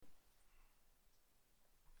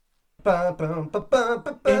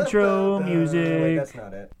Intro music. Wait, that's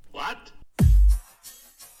not it. What?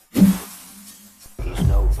 He's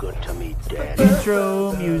no good to me, Dad.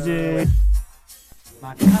 Intro music.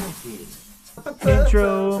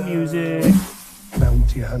 Intro music.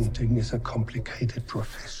 Bounty hunting is a complicated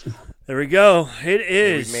profession. There we go. It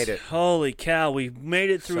is. we made it. Holy cow. We made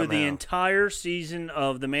it through the Somehow. entire season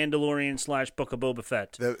of The Mandalorian / Book of Boba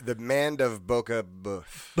Fett. The Mand of Boca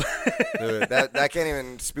Buff. that can't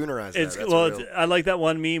even spoonerize that. That's I like that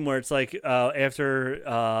one meme where it's like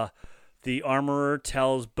after the armorer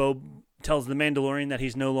tells the Mandalorian that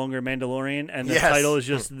he's no longer a Mandalorian, and the Yes. title is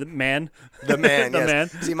just The Man. The Man, The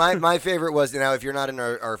yes. Man. See, my favorite was, now if you're not in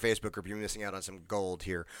our Facebook group, you're missing out on some gold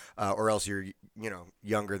here, or else you're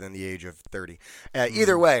younger than the age of 30.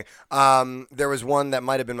 Either way, there was one that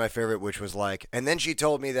might have been my favorite, which was like, and then she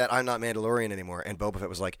told me that I'm not Mandalorian anymore, and Boba Fett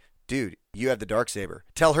was like, dude, you have the Darksaber.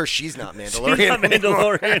 Tell her she's not Mandalorian She's not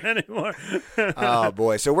anymore. Mandalorian anymore. Oh,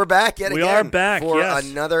 boy. So we're back yet We again. are back, for yes.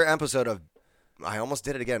 another episode of I almost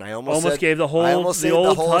did it again. I almost said, gave the whole I almost the said old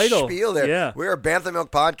the whole title. spiel there. Yeah. We're a Bantha Milk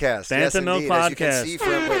podcast. Yes, Bantha Milk indeed. As you can podcast. see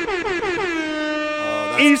from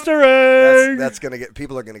Easter egg. that's gonna get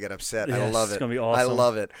people are gonna get upset. I Yes, love it. it's gonna be I awesome.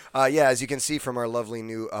 love it. Yeah, as you can see from our lovely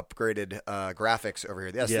new upgraded graphics over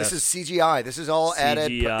here. Yes, Yes. this is CGI. This is all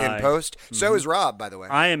added CGI. in post. So is Rob, by the way.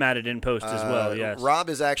 I am added in post as well, yes. Rob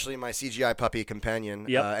is actually my CGI puppy companion,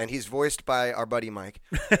 Yep. and he's voiced by our buddy Mike.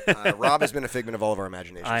 Rob has been a figment of all of our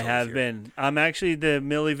imaginations. I over have here. been. I'm actually the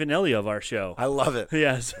Milli Vanilli of our show. I love it.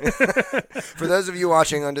 Yes. For those of you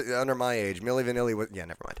watching under my age, Milli Vanilli was... Yeah,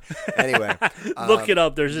 never mind. Anyway. Look it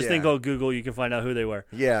up. There's this yeah. thing called Google. You can find out who they were.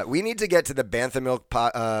 Yeah, we need to get to the Bantha Milk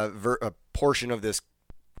portion of this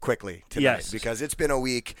quickly tonight. Yes. Because it's been a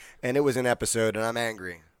week, and it was an episode, and I'm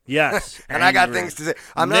angry. Yes. And I got Angry. things to say.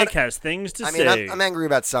 Nick has things to I mean, say. I'm angry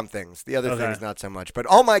about some things. The other Okay. things, not so much. But,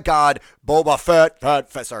 oh, my God, Boba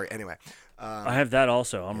Fett. Sorry, anyway. I have that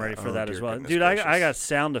also. I'm ready for oh, that as dear well. goodness Dude, gracious. I got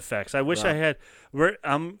sound effects. I wish I Rob. had.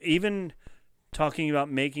 I'm even talking about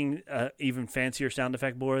making even fancier sound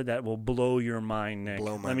effect board that will blow your mind, Nick.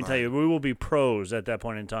 Blow my Let me tell mind. you, we will be pros at that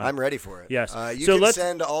point in time. I'm ready for it. Yes. You So can let's-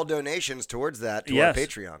 send all donations towards that to Yes. our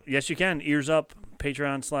Patreon. Yes, you can. Ears Up,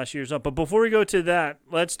 Patreon/Ears Up. But before we go to that,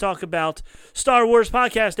 let's talk about Star Wars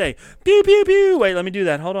Podcast Day. Pew, pew, pew. Wait, let me do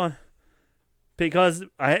that. Hold on. Because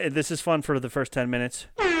this is fun for the first 10 minutes.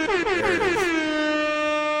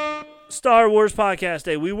 Star Wars Podcast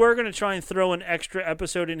Day. We were going to try and throw an extra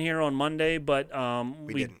episode in here on Monday, but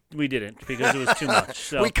we didn't because it was too much.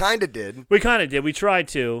 So We kind of did. we kind of did. We tried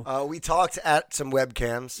to. We talked at some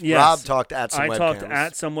webcams. Yes. Rob talked at some I webcams. talked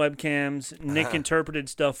at some webcams. Nick interpreted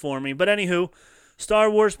stuff for me. But anywho, Star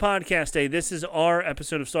Wars Podcast Day. This is our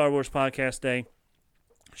episode of Star Wars Podcast Day.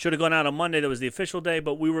 Should have gone out on Monday. That was the official day,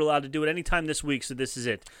 but we were allowed to do it anytime this week, so this is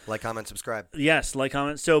it. Like, comment, subscribe. Yes, like,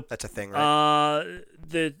 comment. So That's a thing, right?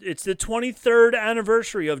 it's the 23rd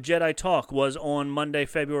anniversary of Jedi Talk was on Monday,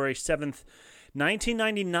 February 7th.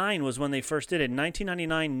 1999 was when they first did it. In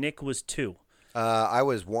 1999, Nick was 2. I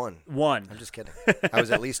was 1. 1. I'm just kidding. I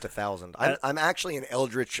was at least 1,000. I'm actually an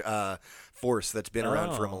eldritch force that's been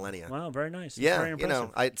around for a millennia. Wow, very nice. That's Yeah, very impressive.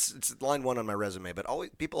 it's line 1 on my resume, but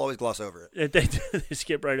people always gloss over it. They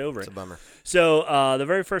skip right over It's it. a bummer. So the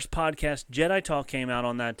very first podcast, Jedi Talk, came out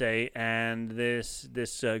on that day, and this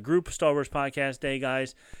group, Star Wars Podcast Day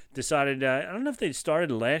guys, decided, I don't know if they started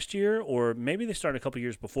last year or maybe they started a couple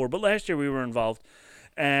years before, but last year we were involved,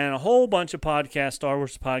 and a whole bunch of podcasts, Star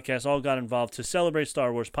Wars podcasts, all got involved to celebrate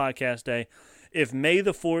Star Wars Podcast Day. If May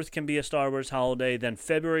the 4th can be a Star Wars holiday, then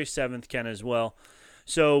February 7th can as well.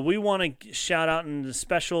 So we want to shout out in the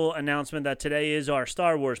special announcement that today is our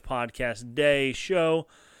Star Wars Podcast Day show.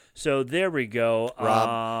 So there we go.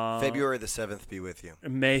 Rob, February the 7th be with you.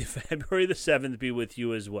 February the 7th be with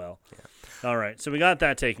you as well. Yeah. All right. So we got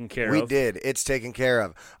that taken care of. We did. It's taken care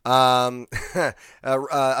of.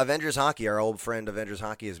 Avengers Hockey, our old friend Avengers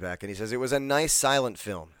Hockey is back, and he says it was a nice silent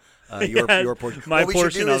film. Your portion. My what we should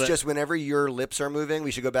portion do of is it. just whenever your lips are moving,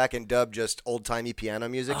 we should go back and dub just old-timey piano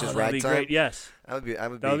music, just that'd be ragtime. great. Yes. That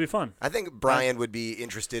would That would be fun. I think Brian would be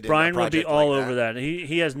interested in Brian a would be project all like over that.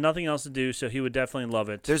 He has nothing else to do, so he would definitely love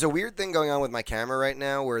it. There's a weird thing going on with my camera right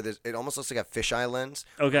now where it almost looks like a fisheye lens.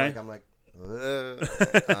 Okay. I'm like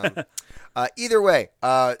either way,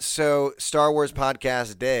 so Star Wars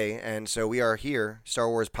Podcast Day, and so we are here, Star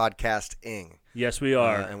Wars Podcasting. Yes, we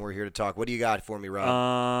are. And we're here to talk. What do you got for me,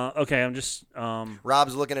 Rob? Okay, I'm just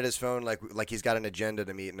Rob's looking at his phone like he's got an agenda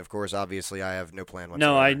to meet, and of course, obviously, I have no plan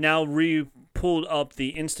whatsoever. No, I now pulled up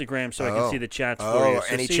the Instagram so I can see the chats for you. So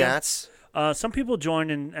any see chats? some people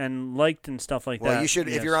joined and liked and stuff like that. Well, you should,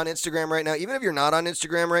 if Yes. you're on Instagram right now, even if you're not on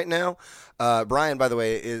Instagram right now, Brian, by the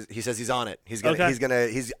way, he says he's on it. He's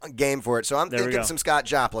game for it. So I'm There we thinking go. some Scott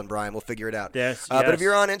Joplin, Brian. We'll figure it out. Yes, But if yes.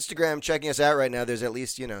 you're on Instagram checking us out right now, there's at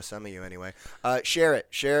least, some of you anyway. Share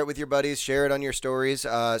it with your buddies. Share it on your stories.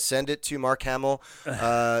 Send it to Mark Hamill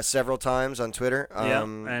several times on Twitter.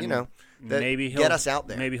 and maybe he'll get us out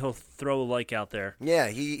there. Maybe he'll throw a like out there. Yeah,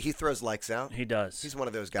 he throws likes out. He does. He's one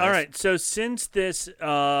of those guys. All right. So since this,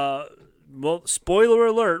 spoiler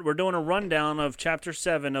alert, we're doing a rundown of Chapter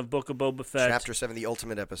 7 of Book of Boba Fett. Chapter 7, the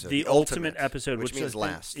ultimate episode. The ultimate episode, which means I think-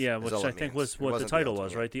 last. Yeah, is which all I it think means. was It what the wasn't title ultimate.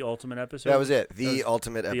 was, right? The ultimate episode. That was it. That The was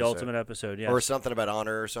ultimate episode. The ultimate episode. Yeah. Or something about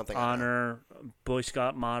honor or something. I don't know. Honor, Boy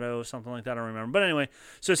Scout motto, something like that. I don't remember. But anyway,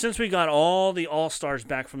 so since we got all the All-Stars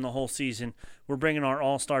back from the whole season, we're bringing our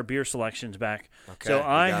All-Star beer selections back. Okay, So we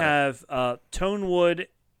I got it. have Tonewood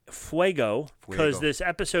Fuego, because Fuego. this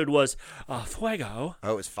episode was Fuego.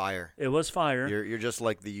 Oh, it's fire. It was fire. You're just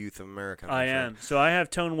like the youth of America. my I friend. am. So I have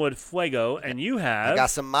Tonewood Fuego, and you have... I got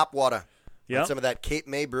some mop water. Yep. Some of that Cape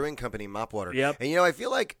May Brewing Company mop water. Yep. And I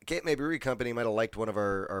feel like Cape May Brewing Company might have liked one of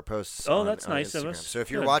our posts. Oh, on, that's on nice of Instagram. us. So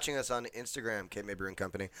if you're Good. watching us on Instagram, Cape May Brewing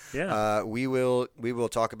Company, Yeah. we will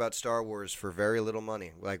talk about Star Wars for very little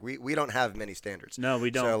money. Like we don't have many standards. No,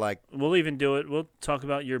 we don't. So like, We'll even do it. We'll talk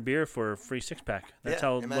about your beer for a free six-pack. That's yeah,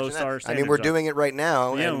 how imagine low that. star I standards mean, we're are. doing it right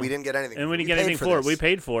now, Yeah, and we didn't get anything. And we didn't get paid anything for it. this. We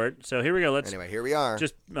paid for it. So here we go. Let's Anyway, here we are.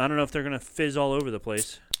 just, I don't know if they're going to fizz all over the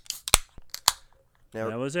place. Now,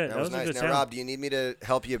 That was it. That That was was a nice. good Now, sound. Rob, do you need me to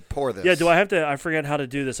help you pour this? Yeah, do I have to? I forget how to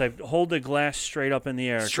do this. I hold the glass straight up in the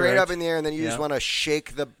air. Straight correct? up in the air, and then you just Yeah. want to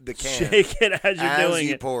shake the can Shake it as you're as doing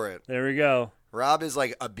you it. pour it. There we go. Rob is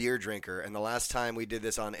like a beer drinker, and the last time we did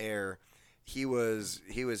this on air, he was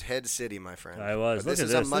head city, my friend. I was. But Look this at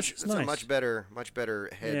is this. a much This is it's a nice. much better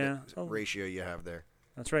head Yeah. Oh. ratio you have there.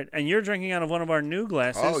 That's right. And you're drinking out of one of our new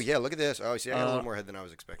glasses. Oh yeah, look at this. Oh, see, I got a little more head than I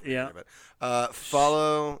was expecting. yeah. But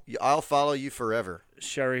I'll follow you forever.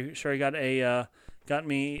 Sherry got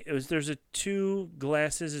me. There's a 2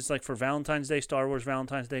 glasses. It's like for Valentine's Day, Star Wars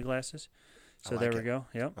Valentine's Day glasses. So like there we it. go.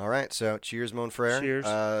 Yep. All right, so cheers, mon frere.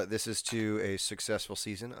 Cheers. This is to a successful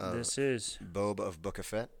season of This is. Boba of Book of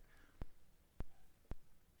Fett.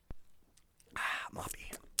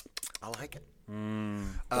 Moppy. I like it.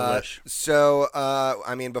 Delish.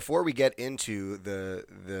 I mean, before we get into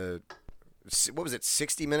the what was it,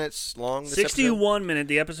 60 minutes long? This 61 minute.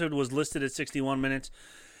 The episode was listed at 61 minutes.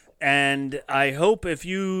 And I hope if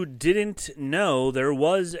you didn't know, there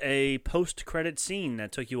was a post-credit scene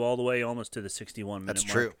that took you all the way almost to the 61-minute That's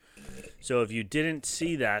mark. true. So if you didn't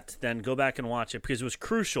see that, then go back and watch it because it was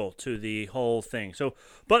crucial to the whole thing. So,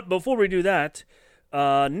 but before we do that,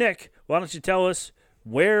 Nick, why don't you tell us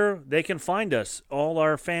where they can find us, all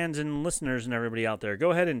our fans and listeners and everybody out there.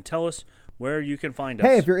 Go ahead and tell us where you can find us.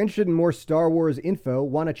 Hey, if you're interested in more Star Wars info,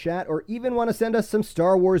 want to chat, or even want to send us some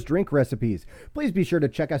Star Wars drink recipes, please be sure to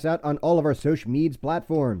check us out on all of our social media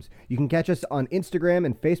platforms. You can catch us on Instagram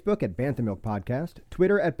and Facebook at Bantha Milk Podcast,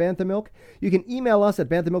 Twitter at Bantha Milk. You can email us at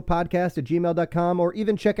banthamilkpodcast@gmail.com, or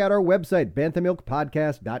even check out our website,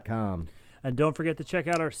 banthamilkpodcast.com. And don't forget to check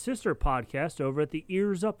out our sister podcast over at the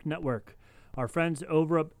Ears Up Network. Our friends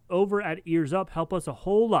over at Ears Up help us a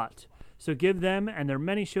whole lot, so give them and their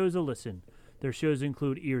many shows a listen. Their shows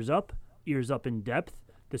include Ears Up in Depth,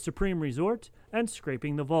 The Supreme Resort, and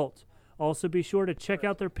Scraping the Vault. Also be sure to check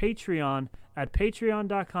out their Patreon at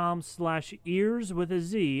patreon.com/ears with a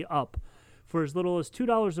Z up. For as little as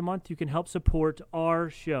 $2 a month, you can help support our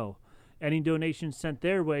show. Any donations sent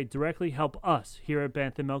their way directly help us here at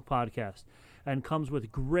Bantha Milk Podcast and comes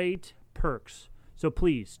with great perks. So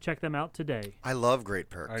please check them out today. I love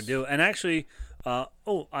great perks. I do. And actually, I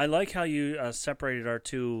like how you separated our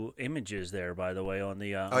 2 images there, by the way, on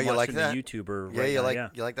the Oh, you like that? the YouTuber. Yeah, right you now, like yeah.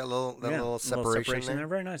 you like that little Yeah, little separation there?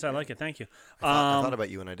 Very nice. I like it. Thank you. I thought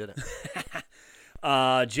about you when I did it.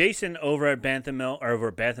 Jason over at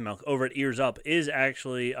over at Ears Up is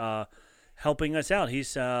actually helping us out.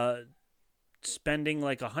 He's spending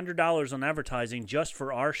like $100 on advertising just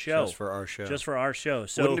for our show. Just for our show. Just for our show.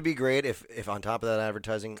 So Wouldn't it be great if on top of that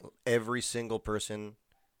advertising, every single person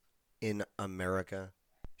in America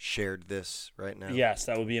shared this right now? yes,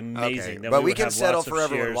 that would be amazing. Okay, Then but we would can have settle lots of for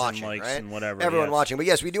everyone shares watching, and likes right? and whatever. Everyone yes. watching. But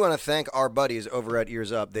yes, we do want to thank our buddies over at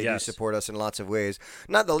Ears Up. They Yes. do support us in lots of ways.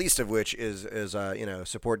 Not the least of which is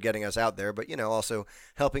support getting us out there, but also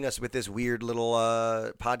helping us with this weird little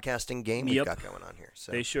podcasting game we've Yep. got going on here.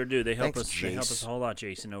 So They sure do. They help Thanks, us. They help Jace. us a whole lot,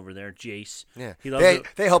 Jason over there. Jace. yeah, He loves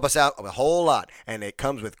they help us out a whole lot, and it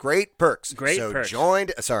comes with great perks. Great so perks.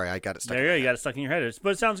 Sorry, I got it stuck. There in you go. my You head. got it stuck in your head. But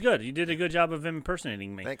it sounds good. You did a good job of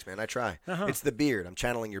impersonating me. Thanks, man. I try. Uh-huh. It's the beard. I'm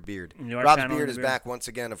channeling your beard. You are Rob's channeling beard the is beard. back once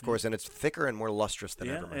again, of course, and it's thicker and more lustrous than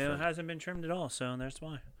Yeah, ever, my it friend. hasn't been trimmed at all, so that's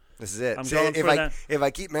why. This is it. I'm See, going if for I that. if I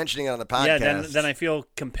keep mentioning it on the podcast, Yeah, then I feel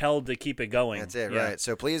compelled to keep it going. that's it, Yeah. right?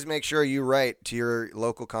 So please make sure you write to your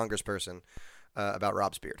local congressperson about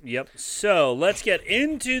Rob's beard. Yep. So let's get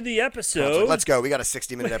into the episode. Let's go. We got a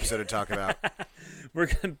 60-minute episode to talk about. We're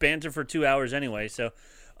going to banter for 2 hours anyway. So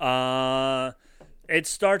it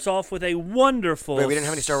starts off with a wonderful. Wait, we didn't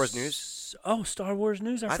have any Star Wars news? Oh, Star Wars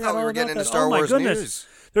news. I I forgot thought we all were getting about into that. Star Oh, my Wars goodness. news.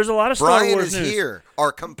 There's a lot of Star Brian Wars is news. here.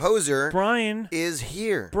 Our composer Brian is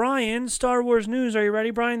here. Brian, Star Wars news. Are you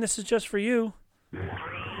ready, Brian? This is just for you.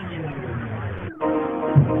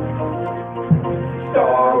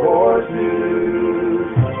 Star Wars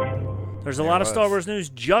news. There's a lot of was. Star Wars news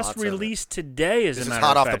just Lots of it. released today, as This a is matter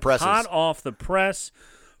hot of off the fact. presses. Hot off the press.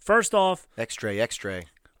 First off, X-ray.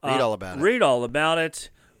 Read all about it. Read all about it.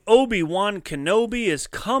 Obi-Wan Kenobi is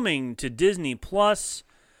coming to Disney Plus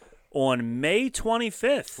on May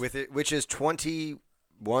 25th. With it, which is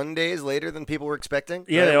 21 days later than people were expecting.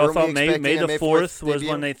 Yeah, right? they all Weren't we thought May expecting a the 4th was debut?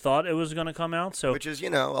 when they thought it was going to come out. So Which is,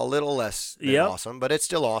 a little less than Yep. awesome, but it's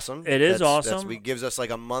still awesome. It is That's awesome. It gives us like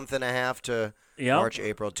a month and a half to Yep. March,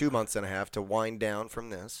 April, 2 months and a half to wind down from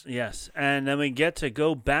this. yes, and then we get to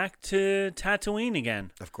go back to Tatooine again.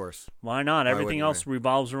 Of course. Why not? Everything wouldn't else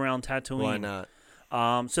revolves around Tatooine. Why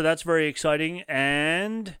not? So that's very exciting,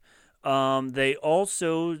 and they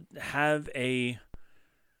also have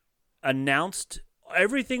announced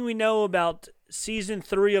everything we know about season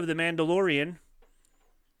 3 of The Mandalorian.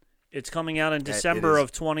 It's coming out in December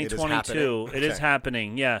of 2022. It is Okay.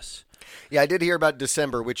 happening, yes. Yeah, I did hear about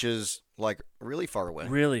December, which is like really far away.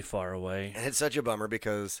 Really far away. And it's such a bummer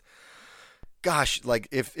because, gosh, like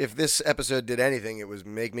if this episode did anything, it was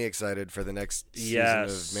make me excited for the next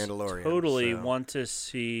Yes. season of Mandalorian. Totally So- want to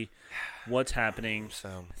see what's happening.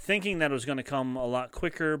 So Thinking that it was going to come a lot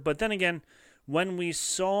quicker, but then again, when we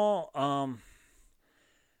saw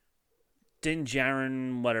Din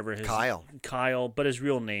Djarin, whatever his Kyle, but his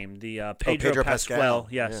real name, the Pedro Pedro Pascal. Pascal,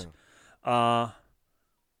 yes.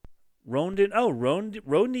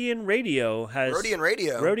 Rodian Radio has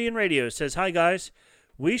Rodian Radio says, "Hi guys,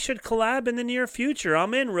 we should collab in the near future.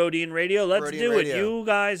 I'm in Rodian Radio. Let's Rodian do Radio. it. You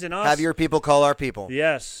guys and us. Have your people call our people.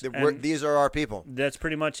 yes. and These are our people. that's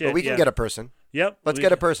pretty much it. But we can yeah. get a person. Yep. Let's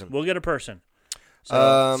get a person. We'll get a person.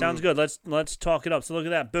 So sounds good. Let's talk it up. So look at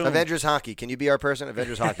that. Boom. Avengers Hockey. Can you be our person?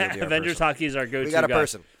 Avengers Hockey would be our Avengers person. Hockey is our go-to We got a guy.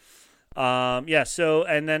 person. Yeah. So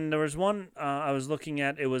and then there was one I was looking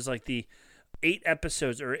at. It was like the 8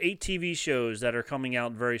 episodes or 8 TV shows that are coming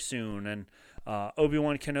out very soon, and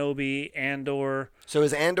Obi-Wan Kenobi, Andor. So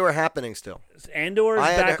is Andor happening still? Andor is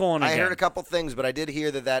back on again. I heard a couple things, but I did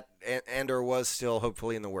hear that Andor was still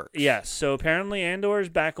hopefully in the works. Yes. So apparently Andor is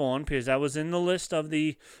back on because that was in the list of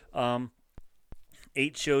the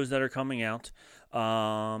 8 shows that are coming out.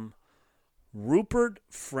 Rupert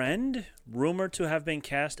Friend, rumored to have been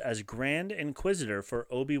cast as Grand Inquisitor for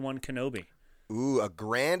Obi-Wan Kenobi. Ooh, a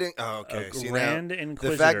grand. Okay. A See, Grand now, the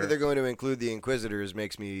Inquisitor. fact that they're going to include the Inquisitors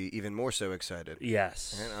makes me even more so excited.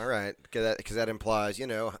 Yes. All right, because that implies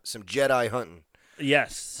some Jedi hunting.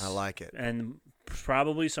 Yes. I like it. And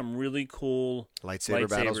probably some really cool Lightsaber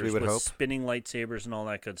battles, we would with hope. spinning lightsabers and all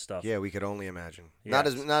that good stuff. Yeah, we could only imagine.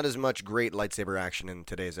 Yes. Not as much great lightsaber action in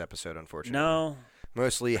today's episode, unfortunately. No.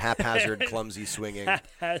 Mostly haphazard, clumsy swinging.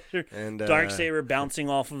 And Dark saber bouncing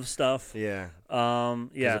off of stuff. Yeah. Yeah.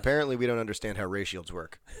 Because apparently we don't understand how ray shields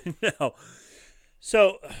work. No.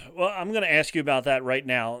 So, well, I'm going to ask you about that right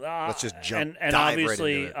now. Let's just jump. And dive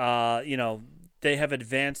obviously, right into it. they have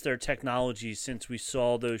advanced their technology since we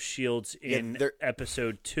saw those shields in they're-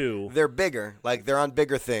 episode 2. They're bigger. Like they're on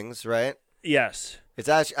bigger things, right? Yes. It's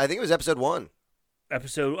actually. I think it was episode 1.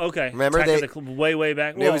 Okay. Remember Attack of the way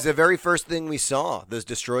back. It was the very first thing we saw. Those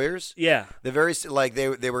destroyers. Yeah. The very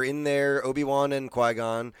they were in there. Obi-Wan and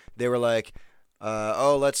Qui-Gon. They were like,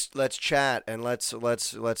 let's chat and let's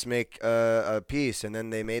make a peace. And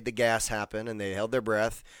then they made the gas happen and they held their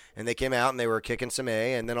breath and they came out and they were kicking some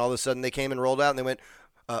A. And then all of a sudden they came and rolled out and they went,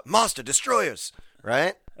 Master Destroyers,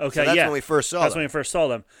 right? Okay. So that's yeah. when we first saw That's them. when we first saw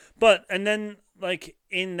them. But and then like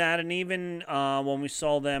in that, and even when we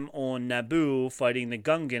saw them on Naboo fighting the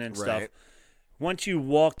Gungan and stuff. Right. Once you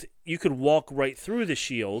could walk right through the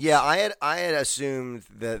shields. Yeah, I had assumed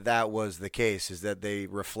that was the case, is that they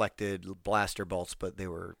reflected blaster bolts, but they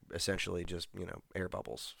were essentially just air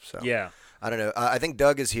bubbles. So Yeah. I don't know. I think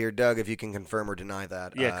Doug is here. Doug, if you can confirm or deny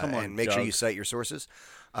that. Yeah, come on, and make sure Doug. you cite your sources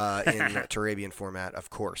in Turabian format, of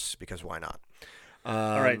course, because why not?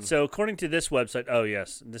 All right. So according to this website, oh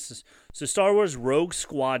yes, this is Star Wars Rogue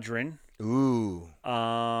Squadron. Ooh.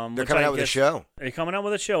 They're which coming I out with a guess- show. They're coming out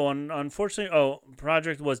with a show. Unfortunately,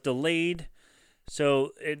 project was delayed.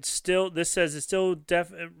 So it's still. This says it still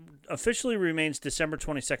officially remains December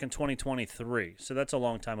 22nd, 2023. So that's a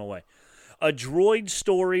long time away. A droid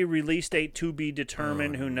story release date to be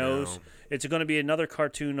determined. Who knows? no. It's going to be another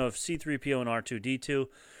cartoon of C-3PO and R2-D2,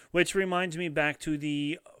 which reminds me back to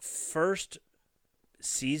the first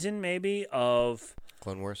season, maybe, of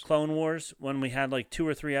Clone Wars. Clone Wars, when we had like 2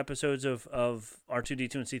 or 3 episodes of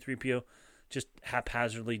R2-D2 and C-3PO just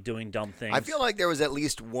haphazardly doing dumb things. I feel like there was at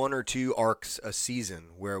least 1 or 2 arcs a season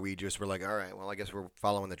where we just were like, all right, well, I guess we're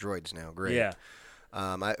following the droids now. Great. Yeah.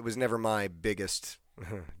 It was never my biggest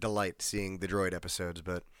delight seeing the droid episodes,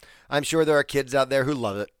 but I'm sure there are kids out there who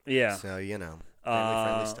love it. Yeah. So,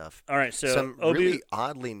 family-friendly stuff. All right, so Some Obi- really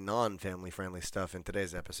oddly non-family-friendly stuff in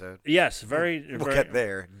today's episode. Yes, very. We'll very get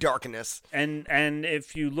there. Darkness. And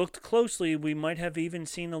if you looked closely, we might have even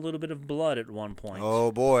seen a little bit of blood at one point.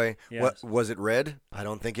 Oh, boy. Yes. What was it red? I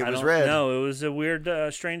don't think it was don't red. No, it was a weird,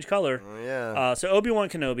 strange color. Oh, yeah. So Obi-Wan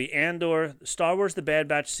Kenobi, Andor, Star Wars: The Bad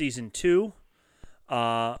Batch Season 2.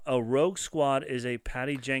 A Rogue Squad is a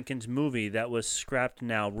Patty Jenkins movie that was scrapped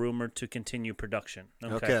now, rumored to continue production.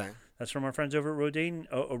 Okay. That's from our friends over at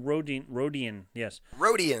Rodian, yes.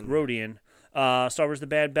 Rodian. Rodian. Star Wars: The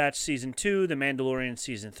Bad Batch Season 2, The Mandalorian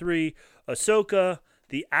Season 3, Ahsoka,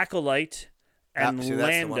 The Acolyte, and See,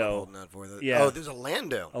 that's the one I'm Lando. holding out for. Yeah. Oh, there's a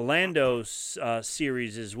Lando. A Lando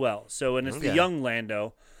series as well. So, and it's the Okay. young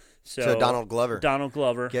Lando. So Donald Glover. Donald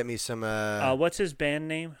Glover. Get me some. What's his band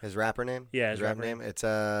name? His rapper name? Yeah, his rapper name. It's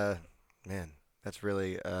man, that's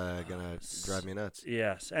really gonna drive me nuts.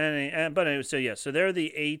 Yes, but anyway, so they're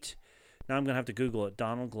the 8. Now I'm gonna have to Google it.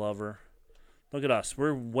 Donald Glover. Look at us.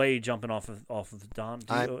 We're way jumping off of Don.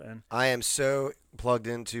 I am so plugged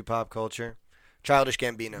into pop culture. Childish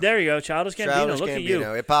Gambino. There you go, Childish Gambino. Childish Look at Gambino.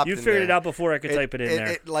 you. It popped You in figured there. it out before I could type it in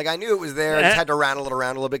there. Like I knew it was there. I just had to rattle it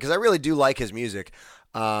around a little bit because I really do like his music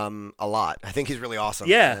a lot. I think he's really awesome.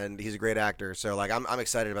 Yeah. And he's a great actor. So like I'm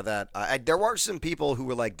excited about that. There were some people who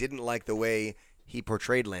were like didn't like the way he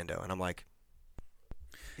portrayed Lando, and I'm like,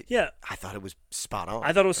 yeah. I thought it was spot on.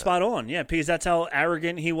 I thought it was spot on, yeah, because that's how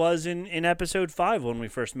arrogant he was in Episode 5 when we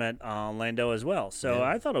first met Lando as well. So Yeah.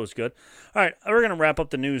 I thought it was good. All right, we're going to wrap up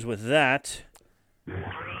the news with that.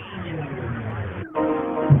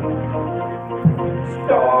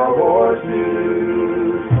 Star Wars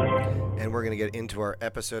news. And we're gonna get into our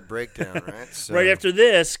episode breakdown, right? So, Right after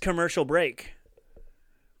this commercial break.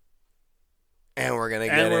 and we're gonna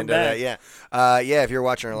And get we're into back. that. Yeah. If you're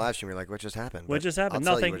watching our live stream, you're like, "What just happened?" What But just happened?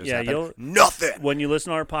 I'll tell you Nothing. what just Yeah, happened. you'll- Nothing. When you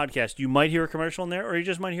listen to our podcast, you might hear a commercial in there, or you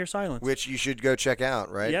just might hear silence. Which you should go check out,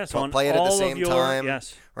 right? Yes, Play on it at the all of same your- time.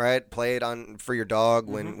 yes. Right. Play it on for your dog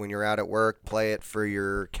Mm-hmm. when you're out at work. Play it for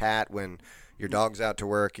your cat when your dog's out to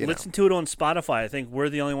work. You know. Listen to it on Spotify. I think we're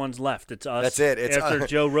the only ones left. It's us. That's it. It's after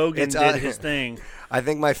Joe Rogan it's did his thing. I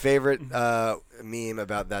think my favorite meme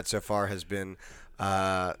about that so far has been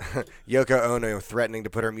Yoko Ono threatening to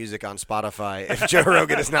put her music on Spotify if Joe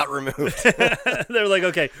Rogan is not removed. They're like,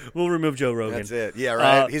 okay, we'll remove Joe Rogan. That's it. Yeah,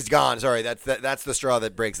 right. He's gone. Sorry, that's the straw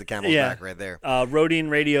that breaks the camel's Yeah. back right there.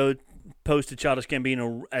 Rodian Radio posted Childish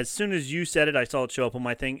Gambino. As soon as you said it, I saw it show up on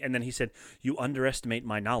my thing, and then he said, "You underestimate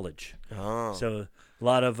my knowledge." Oh, So a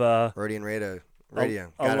lot of Rodian Radio.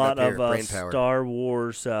 a Got it lot up here. of Brain power. Star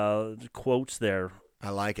Wars quotes there. I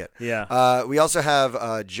like it. Yeah. We also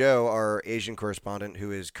have Joe, our Asian correspondent,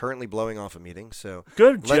 who is currently blowing off a meeting. So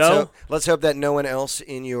Good, Joe. Let's hope that no one else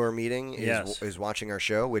in your meeting Yes. is watching our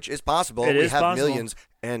show, which is possible. It we is have possible. millions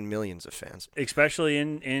and millions of fans. Especially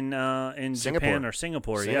in Japan or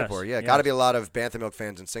Singapore. Singapore, yes. yeah. Got to be a lot of Bantha Milk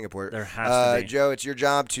fans in Singapore. There has to be. Joe, it's your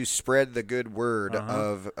job to spread the good word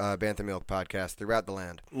of Bantha Milk podcast throughout the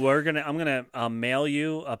land. I'm gonna mail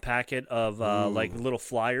you a packet of like little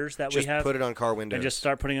flyers that Just we have, put it on car windows. and just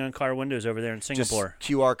start putting it on car windows over there in Singapore.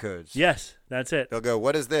 Just QR codes. Yes, that's it. They'll go,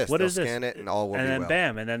 what is this? What They'll is this? scan it, and all will and be then well.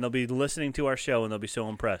 bam, and then they'll be listening to our show, and they'll be so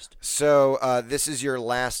impressed. So this is your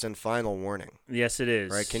last and final warning, Yes, it is.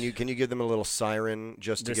 right? Can you give them a little siren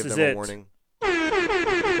just to This give is them a it. warning?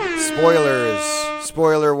 Spoilers.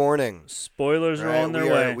 Spoiler warning. Spoilers are Right, on their we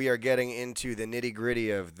way. we are getting into the nitty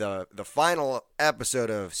gritty of the final episode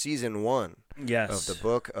of season 1 yes, of the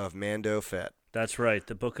Book of Mando Fett. that's right.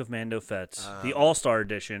 The Book of Mando Fett, the All-Star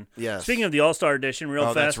Edition. yes. Speaking of the All-Star Edition, real Oh,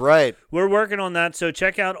 fast. that's right. We're working on that, so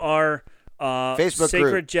check out our Facebook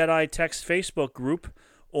Sacred Jedi Text Facebook group.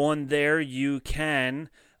 On there, you can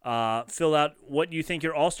fill out what you think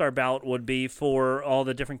your All-Star ballot would be for all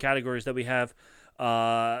the different categories that we have.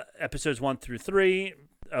 Episodes 1 through 3,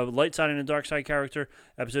 a light side and a dark side character.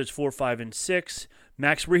 Episodes 4, 5, and 6.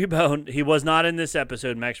 Max Rebo, he was not in this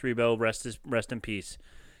episode. Max Rebo, rest in peace.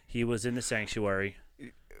 He was in the sanctuary.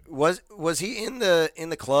 Was he in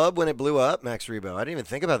the club when it blew up, Max Rebo? I didn't even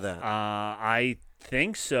think about that. I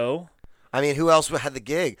think so. I mean, who else had the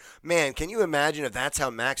gig? Man, can you imagine if that's how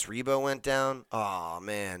Max Rebo went down? Oh,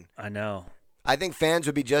 man. I know. I think fans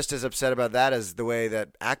would be just as upset about that as the way that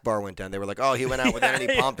Akbar went down. They were like, oh, he went out without any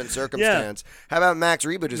pomp and circumstance. How about Max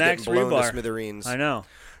Rebo just getting blown to smithereens? I know.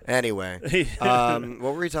 Anyway, what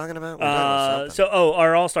were we talking about? We were talking about something.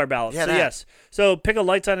 Our All-Star ballot. Yeah, so, yes. So, pick a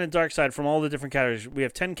light side and a dark side from all the different categories. We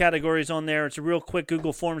have 10 categories on there. It's a real quick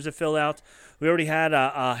Google Forms to fill out. We already had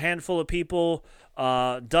a handful of people,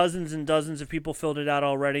 dozens and dozens of people filled it out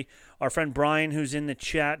already. Our friend Brian, who's in the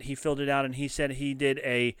chat, he filled it out, and he said he did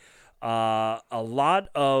a lot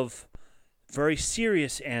of very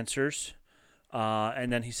serious answers.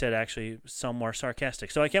 And then he said actually some more sarcastic.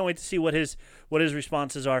 So I can't wait to see what his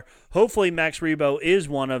responses are. Hopefully Max Rebo is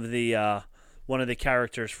one of the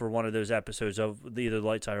characters for one of those episodes of either the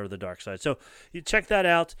light side or the dark side. So you check that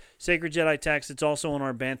out. Sacred Jedi Text. It's also on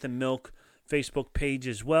our Bantam Milk Facebook page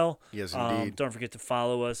as well. Yes, indeed. Don't forget to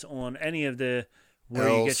follow us on any of the where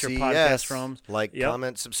you get your podcast from. Like,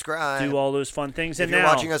 comment, subscribe. Do all those fun things. If you're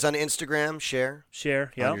watching us on Instagram, share.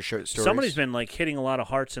 Yeah. On your stories. Somebody's been like hitting a lot of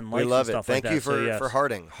hearts and likes we love and stuff it. like Thank you that. for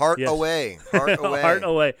hearting. Heart away. Heart away. Heart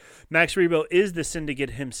away. Max Rebo is the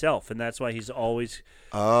syndicate himself, and that's why he's always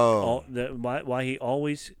why he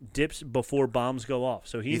always dips before bombs go off.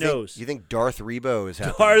 So he knows. You think Darth Rebo is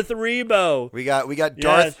happening? Darth Rebo. We got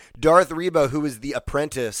Darth Rebo, who is the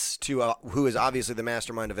apprentice to who is obviously the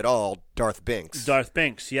mastermind of it all, Darth Binks. Darth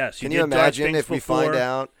Binks, yes. Can you imagine if we find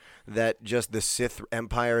out that just the Sith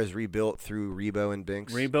Empire is rebuilt through Rebo and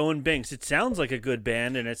Binks? Rebo and Binks. It sounds like a good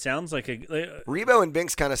band, and it sounds like a... Rebo and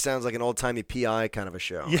Binks kind of sounds like an old-timey PI kind of a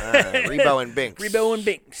show. Rebo and Binks. Rebo and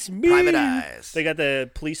Binks. Private Eyes. They got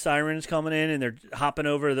the police sirens coming in, and they're hopping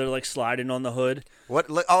over. They're like sliding on the hood. What?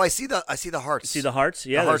 Oh, I see the hearts. See the hearts?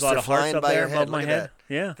 Yeah, the there's hearts a lot of hearts up there above my head.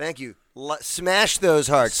 Yeah. Thank you. Smash those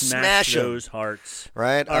hearts. Smash those hearts.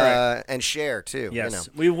 Right? All right. And share, too. Yes. You know.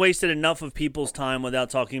 We've wasted enough of people's time without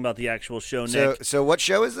talking about the actual show, Nick. So what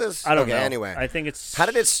show is this? I don't know. Anyway. I think it's... How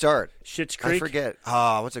did it start? Schitt's Creek. I forget.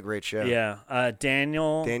 Oh, what's a great show? Yeah.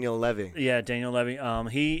 Daniel Levy. Yeah, Daniel Levy.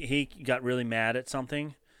 He got really mad at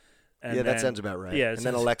something. And yeah, that sounds about right. Yeah, and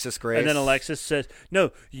then Alexis Grace. And then Alexis says, "No,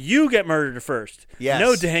 you get murdered first." Yes.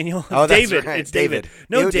 No, Daniel. Oh, that's David. right. It's David.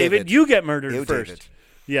 No, David. You get murdered first. David.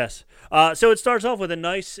 Yes. So it starts off with a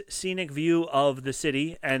nice scenic view of the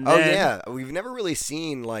city, and then, we've never really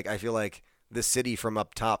seen I feel like the city from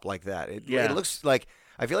up top like that. It looks like.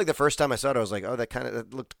 I feel like the first time I saw it, I was like, "Oh,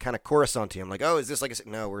 that looked kind of Coruscant-y." I'm like, "Oh, is this like a?"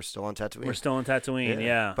 No, we're still on Tatooine. We're still on Tatooine,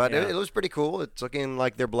 yeah. But it looks pretty cool. It's looking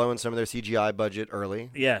like they're blowing some of their CGI budget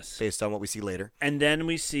early. Yes, based on what we see later. And then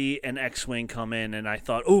we see an X-wing come in, and I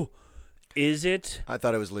thought, "Oh, is it?" I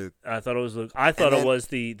thought it was Luke. I thought it was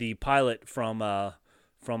the pilot from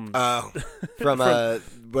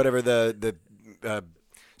whatever the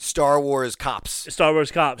Star Wars Cops. Star Wars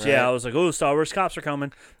Cops, right? Yeah. I was like, oh, Star Wars Cops are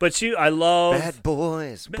coming. But I love... Bad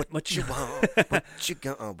boys, what you want, what you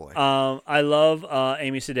got? Oh, boy. I love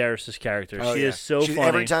Amy Sedaris' character. She is so funny.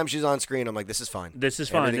 Every time she's on screen, I'm like, this is fine. This is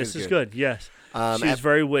fine. This is good. Yes. She's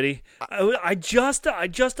very witty. I just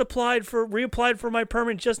reapplied for my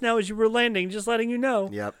permit just now as you were landing, just letting you know.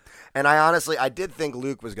 Yep. And I did think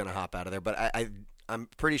Luke was going to hop out of there, but I'm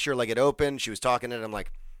pretty sure it opened, she was talking to it, I'm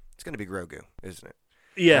like, it's going to be Grogu, isn't it?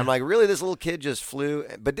 Yeah. And I'm like, really, this little kid just flew?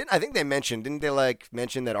 But I think they mentioned, didn't they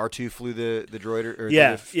mention that R2 flew the droid?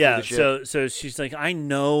 The ship? So she's like, I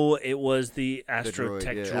know it was the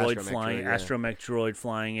astromech droid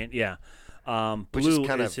flying it. Yeah. Blue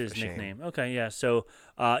is his nickname. Okay, yeah. So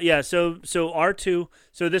R2.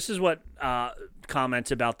 So this is what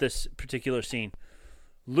comments about this particular scene.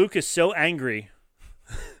 Luke is so angry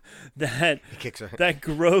that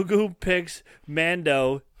Grogu picks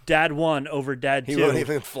Mando Dad 1 over Dad 2. He won't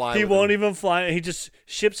even fly. He just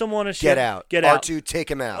ships him on a ship. Get out. R2, take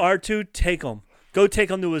him out. R2, take him. Go take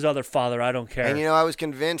him to his other father. I don't care. And I was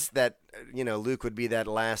convinced that Luke would be that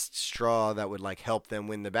last straw that would help them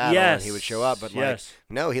win the battle, and he would show up. But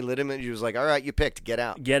no, he lit him, and he was like, "All right, you picked. Get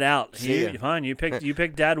out. Get out. Fine. You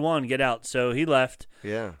picked Dad 1. Get out." So he left.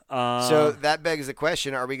 Yeah. So that begs the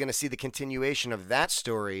question: are we going to see the continuation of that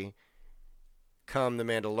story? Come the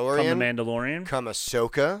Mandalorian. Come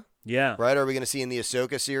Ahsoka. Yeah. Right? Are we going to see in the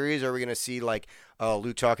Ahsoka series? Are we going to see Luke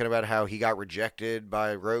talking about how he got rejected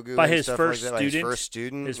by Grogu? By his first student. His first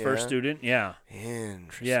student. His first student, yeah.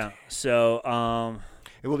 Interesting. Yeah. So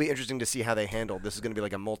it will be interesting to see how they handle. This is going to be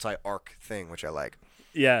like a multi-arc thing, which I like.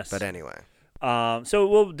 Yes. But anyway. So it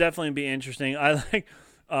will definitely be interesting. I like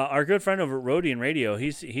our good friend over at Rodian Radio.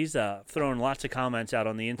 He's throwing lots of comments out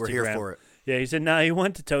on the Instagram. We're here for it. Yeah, he said, he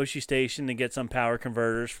went to Toshi Station to get some power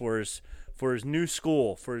converters for his new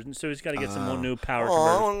school. So he's got to get some more new power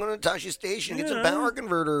converters. I'm going to Toshi Station, get some power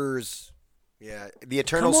converters. Yeah, the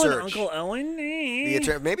eternal Come on, search. Uncle Ellen.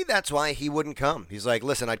 Maybe that's why he wouldn't come. He's like,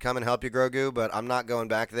 listen, I'd come and help you, Grogu, but I'm not going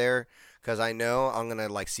back there because I know I'm going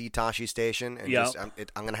to see Toshi Station, and I'm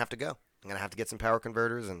going to have to go. I'm going to have to get some power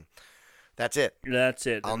converters, and that's it. That's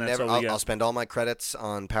it. I'll spend all my credits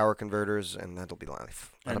on power converters, and that'll be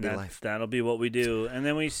life. That'll be life. That'll be what we do. And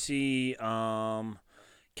then we see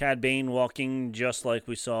Cad Bane walking just like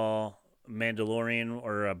we saw Mandalorian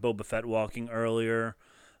or Boba Fett walking earlier.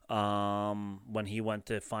 When he went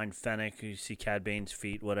to find Fennec, you see Cad Bane's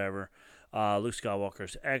feet, whatever. Luke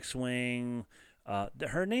Skywalker's X-Wing.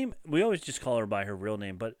 Her name, we always just call her by her real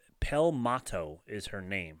name, but Pel Mato is her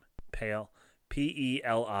name. Pale,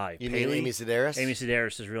 P-E-L-I. You mean Amy Sedaris? Amy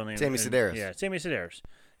Sedaris' real name. It's Amy Sedaris. Yeah, it's Amy Sedaris.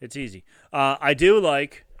 It's easy. I do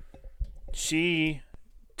like she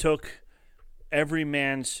took every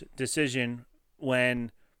man's decision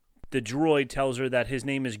when the droid tells her that his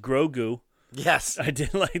name is Grogu. Yes. I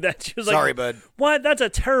did like that. She was Sorry, like, bud. What? That's a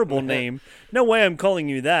terrible name. No way I'm calling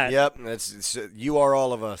you that. Yep. You are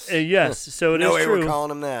all of us. Yes. So it is no way true. we're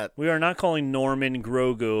calling him that. We are not calling Norman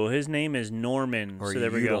Grogu. His name is Norman. Or so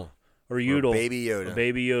there we go. Yodel. Or Yodel. Or Baby Yoda. Or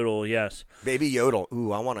Baby Yodel, yes. Baby Yodel.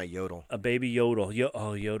 Ooh, I want a Yodel. A Baby Yodel.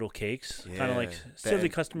 Yodel cakes. Yeah. Kind of like, silly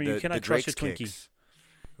customer, you cannot trust your Drake's Twinkie. cakes.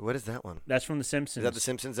 What is that one? That's from The Simpsons. Is that The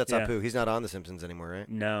Simpsons? That's Yeah. Apu. He's not on The Simpsons anymore, right?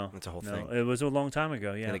 No. That's a whole no. thing. It was a long time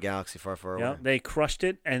ago, yeah. In a galaxy far, far Yeah, away. they crushed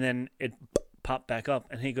it, and then it popped back up.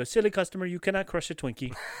 And he goes, silly customer, you cannot crush a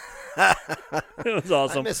Twinkie. It was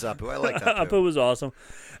awesome. I miss Apu. I like that. Apu was awesome.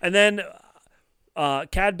 And then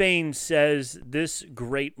Cad Bane says this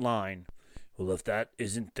great line, well, if that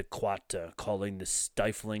isn't the Quatta calling the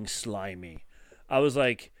stifling slimy. I was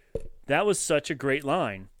like, that was such a great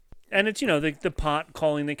line. And it's, the pot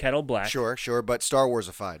calling the kettle black. Sure, but Star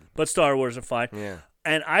Wars-ified. But Star Wars-ified. Yeah.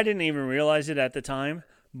 And I didn't even realize it at the time,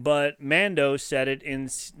 but Mando said it in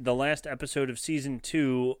the last episode of Season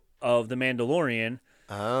 2 of The Mandalorian.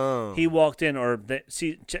 Oh. He walked in, or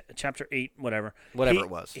Chapter 8, whatever. Whatever it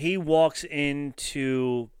was. He walks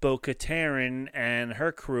into Bo-Katan and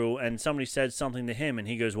her crew, and somebody said something to him, and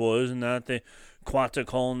he goes, well, isn't that the Quatta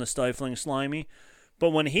calling the stifling slimy?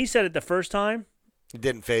 But when he said it the first time, it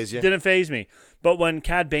didn't phase you? Didn't phase me. But when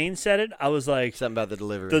Cad Bane said it, I was like... Something about the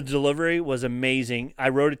delivery. The delivery was amazing. I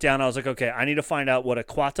wrote it down. I was like, okay, I need to find out what a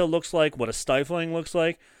Quatta looks like, what a stifling looks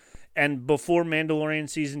like. And before Mandalorian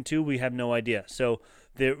Season 2, we have no idea. So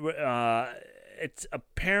it's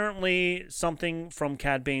apparently something from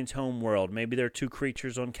Cad Bane's home world. Maybe there are two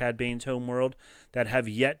creatures on Cad Bane's home world that have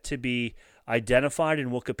yet to be identified in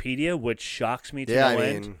Wikipedia, which shocks me to no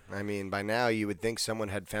end. I mean, by now you would think someone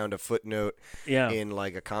had found a footnote in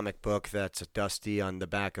like a comic book that's dusty on the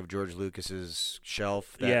back of George Lucas's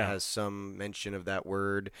shelf that has some mention of that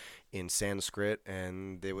word in Sanskrit,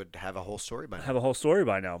 and they would have a whole story by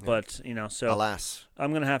now. But so alas,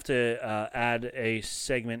 I'm gonna have to add a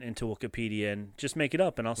segment into Wikipedia and just make it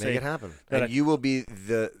up, and I'll say make it happen. And you will be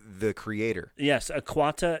the creator. Yes, a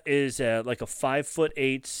Quatta is like a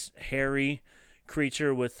 5'8" hairy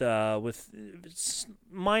creature with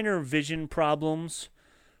minor vision problems.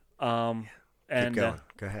 And Go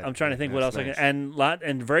ahead. I'm trying to think what else nice. I can.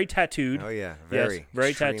 And very tattooed. Oh yeah,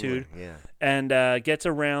 very tattooed. Yeah, and gets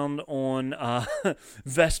around on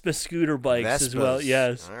Vespa scooter bikes as well.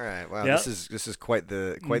 Yes. All right. Wow. Yep. This is quite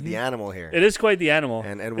the animal here. It is quite the animal.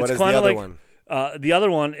 And what is the other one? The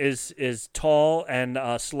other one is tall and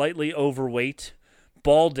slightly overweight,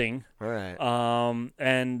 balding. All right.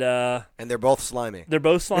 And they're both slimy. They're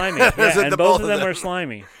both slimy. Yeah, and both of them are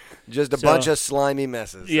slimy. Just a bunch of slimy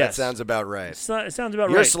messes. Yes. That sounds about right. It sounds about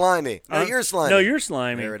right. You're slimy. No, you're slimy. No, you're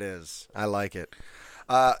slimy. There it is. I like it.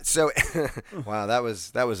 So, wow, that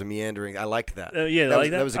was a meandering. I liked that.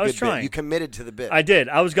 That was a good bit. You committed to the bit. I did.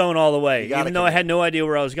 I was going all the way, even though I had no idea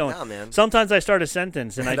where I was going. Nah, man. Sometimes I start a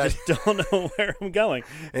sentence and I just don't know where I'm going.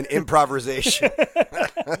 An improvisation.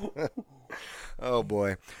 Oh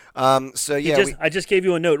boy. So yeah, I just gave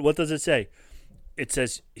you a note. What does it say? It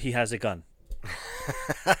says he has a gun.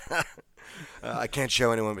 I can't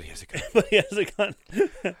show anyone, but he has a gun. But he has a gun.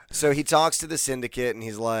 So he talks to the syndicate, and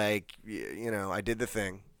he's like, I did the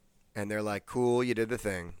thing. And they're like, cool, you did the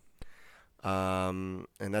thing. And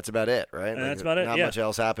that's about it, right? That's about it, Not much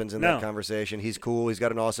else happens in that conversation. He's cool. He's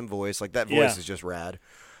got an awesome voice. Like, that voice is just rad.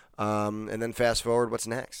 And then fast forward, what's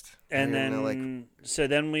next? And I don't then, know, like, so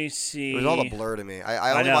then we see. it was all a blur to me.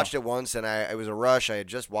 I only know. watched it once, and it was a rush. I had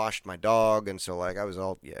just washed my dog, and so like I was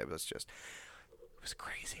all it was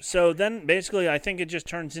crazy. So then, basically, I think it just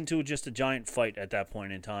turns into just a giant fight at that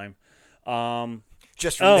point in time.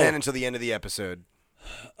 Just from then until the end of the episode.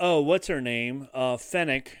 Oh, what's her name?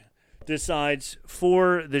 Fennec decides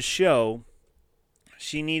for the show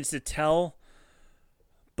she needs to tell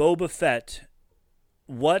Boba Fett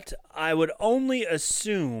what I would only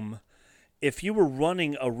assume if you were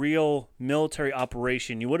running a real military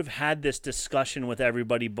operation, you would have had this discussion with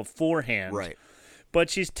everybody beforehand. Right. But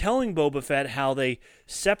she's telling Boba Fett how they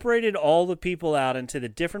separated all the people out into the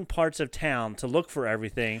different parts of town to look for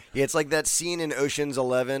everything. Yeah, it's like that scene in Ocean's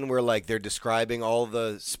 11 where like they're describing all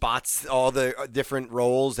the spots, all the different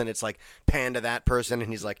roles, and it's like pan to that person, and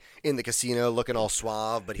he's like in the casino looking all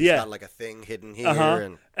suave, but he's got like a thing hidden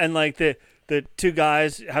here, and like the two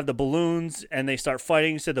guys have the balloons, and they start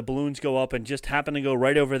fighting, so the balloons go up and just happen to go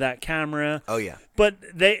right over that camera. Oh yeah. But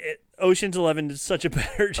Ocean's 11 did such a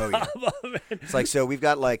better job of it. It's like, so we've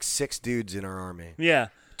got like 6 dudes in our army. Yeah.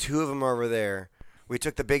 2 of them are over there. We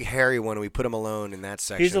took the big hairy one and we put him alone in that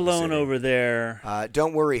section. He's of the alone city. over there.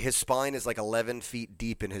 Don't worry, his spine is like 11 feet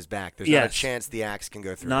deep in his back. There's not a chance the axe can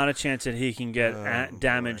go through. Not a chance that he can get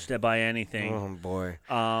damaged by anything. Oh boy.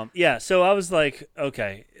 Yeah. So I was like,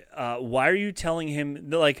 okay, why are you telling him?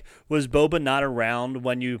 Like, was Boba not around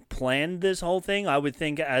when you planned this whole thing? I would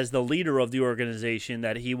think, as the leader of the organization,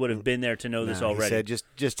 that he would have been there to know this already. He said,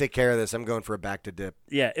 just take care of this. I'm going for a back to dip.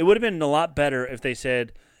 Yeah, it would have been a lot better if they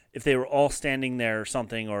said, if they were all standing there or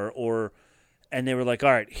something, or and they were like,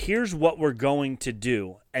 all right, here's what we're going to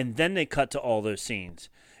do, and then they cut to all those scenes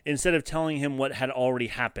instead of telling him what had already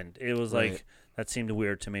happened. It was like, that seemed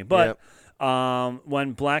weird to me. But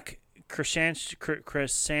when Black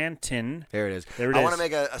Chrysanthemum, there it is. There it I is. want to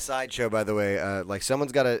make a sideshow, by the way. Like,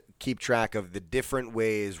 someone's got to keep track of the different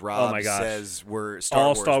ways Rob says we're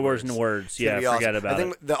Star Wars in words. Yeah, forget about it. I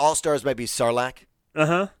think the All Stars might be Sarlacc.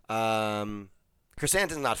 Uh-huh.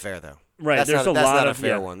 Chrysanthemum's not fair, though. Right, that's there's not, a lot not of a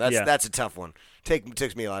fair one. That's a tough one.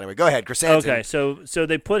 Takes me a lot anyway. Go ahead, Chrysanthemum. Okay, so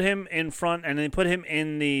they put him in front, and they put him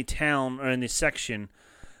in the town, or in the section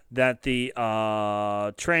that the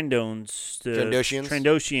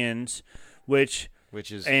Trandoshians, which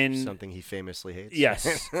is something he famously hates.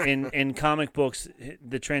 Yes, in comic books,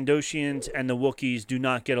 the Trandoshians and the Wookiees do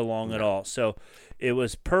not get along at all. So it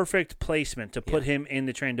was perfect placement to put him in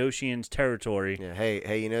the Trandoshians' territory. Yeah.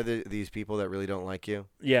 Hey, you know these people that really don't like you?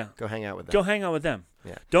 Yeah. Go hang out with them. Go hang out with them.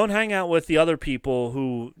 Yeah. Don't hang out with the other people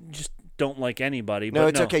who just don't like anybody. No,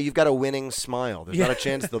 it's okay. You've got a winning smile. There's not a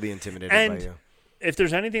chance they'll be intimidated by you. If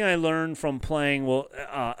there's anything I learned from playing,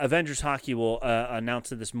 Avengers Hockey will announce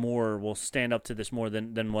to this more, will stand up to this more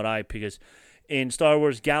than what because in Star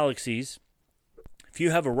Wars Galaxies, if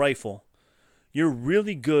you have a rifle, you're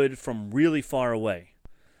really good from really far away.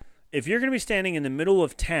 If you're going to be standing in the middle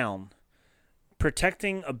of town,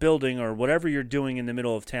 protecting a building or whatever you're doing in the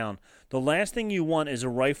middle of town, the last thing you want is a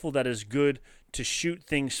rifle that is good to shoot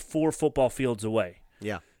things 4 football fields away.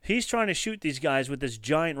 Yeah. He's trying to shoot these guys with this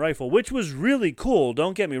giant rifle, which was really cool.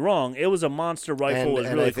 Don't get me wrong. It was a monster rifle. It was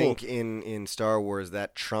really I think in Star Wars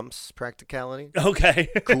that trumps practicality. Okay.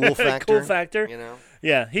 Cool factor. Cool factor. You know?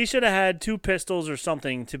 Yeah, he should have had 2 pistols or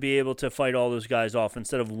something to be able to fight all those guys off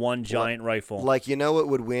instead of one giant rifle. Like, you know what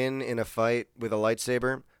would win in a fight with a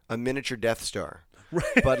lightsaber? A miniature Death Star.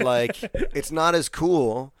 Right. But, like, it's not as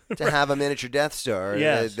cool to have a miniature Death Star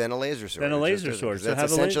than a laser sword.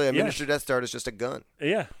 That's essentially a miniature Death Star is just a gun.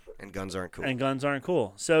 Yeah. And guns aren't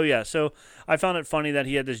cool. So I found it funny that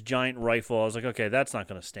he had this giant rifle. I was like, okay, that's not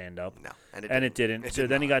going to stand up. No. And it didn't. So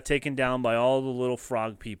then he got taken down by all the little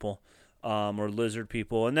frog people or lizard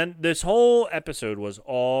people. And then this whole episode was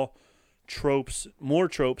all tropes, more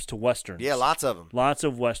tropes to Westerns. Yeah, lots of them. Lots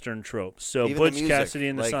of Western tropes. So even Butch the music, Cassidy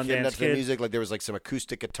and the like, Sundance Kid. The music, like there was like some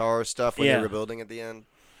acoustic guitar stuff when they were building at the end.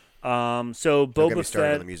 So Don't get me Boba started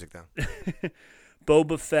Fett. on the music, though.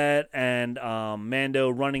 Boba Fett and Mando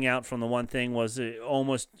running out from the one thing was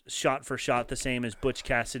almost shot for shot the same as Butch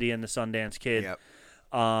Cassidy and the Sundance Kid. Yep.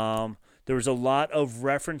 There was a lot of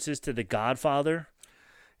references to The Godfather.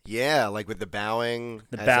 Yeah, like with the bowing.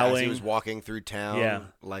 As he was walking through town. Yeah.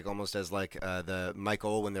 Like almost as like the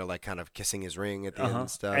Michael when they're like kind of kissing his ring at the end and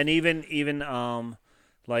stuff. And even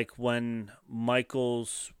like when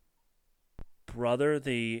Michael's brother,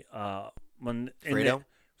 Fredo?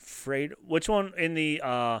 Which one in the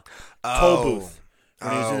toll booth?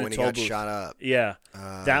 When he got shot up. Yeah.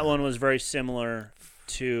 That one was very similar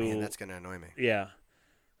to... Man, that's going to annoy me. Yeah.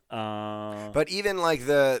 But even like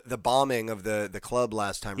the bombing of the club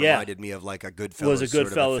last time reminded me of like a Goodfellas was a sort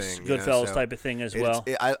of Goodfellas thing, Goodfellas so type of thing as well.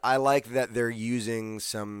 I like that they're using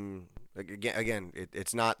some. Again,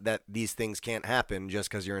 it's not that these things can't happen just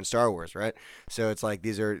because you're in Star Wars, right? So it's like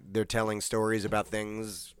they're telling stories about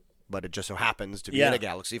things, but it just so happens to be in a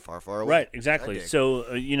galaxy far, far away. Right, exactly.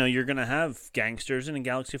 So you're gonna have gangsters in a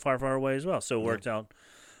galaxy far, far away as well. So it worked out.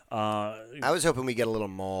 I was hoping we get a little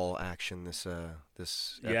Maul action this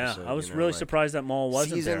episode. I was really surprised that Maul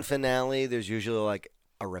wasn't season there. finale. There's usually like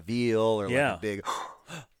a reveal or like a big.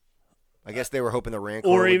 I guess they were hoping the Rancor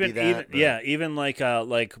Or would even, be that. even like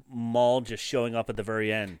Maul just showing up at the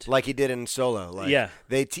very end. Like he did in Solo. Like,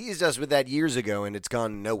 they teased us with that years ago, and it's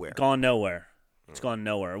gone nowhere. Gone nowhere. It's gone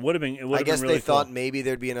nowhere. It would have been. I guess really they cool. thought maybe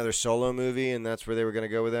there'd be another Solo movie, and that's where they were going to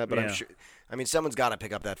go with that. But I'm sure. I mean, someone's got to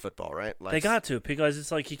pick up that football, right? Like, they got to, because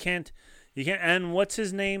it's like you can't. And what's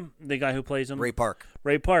his name? The guy who plays him, Ray Park.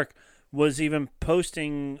 Ray Park was even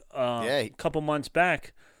posting a couple months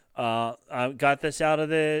back. I got this out of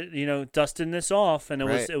the, dusting this off, and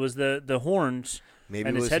it was the horns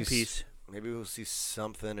and his headpiece. Maybe we'll see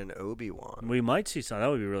something in Obi-Wan. We might see something. That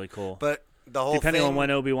would be really cool. But the whole depending thing, on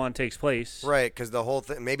when Obi-Wan takes place, right? Because the whole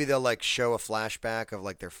thing, maybe they'll like show a flashback of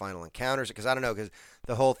like their final encounters. Because I don't know. Because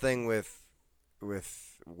the whole thing with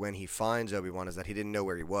when he finds Obi-Wan is that he didn't know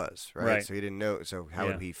where he was, right? So he didn't know. So how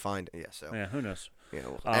would he find? who knows?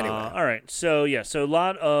 Anyway, all right. So a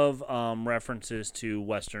lot of references to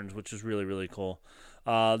westerns, which is really, really cool.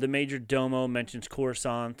 The Major Domo mentions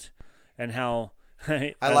Coruscant and how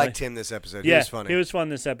I liked him this episode. He was funny. He was fun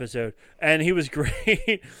this episode, and he was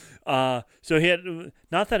great. So he had,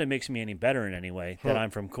 not that it makes me any better in any way that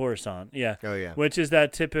I'm from Coruscant. Yeah. Oh yeah. Which is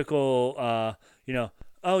that typical,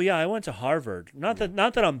 oh yeah, I went to Harvard. Not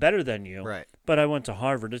that I'm better than you, right? But I went to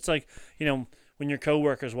Harvard. It's like, when your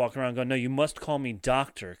coworkers walk around going, no, you must call me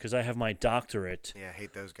doctor because I have my doctorate. Yeah, I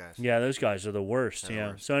hate those guys. Yeah, those guys are the worst. They're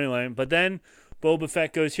the worst. So anyway, but then Boba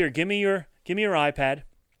Fett goes, here, give me your iPad.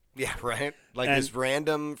 Yeah, right. Like this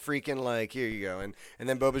random freaking like, here you go, and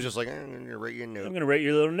then Boba's just like, I'm gonna write your note. I'm gonna write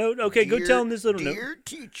your little note. Okay, go tell him this little note. Dear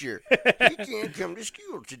teacher, he can't come to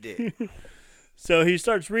school today. So he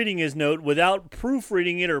starts reading his note without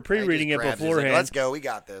proofreading it or pre-reading it beforehand. Like, let's go, we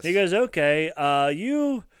got this. He goes, okay,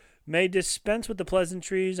 you may dispense with the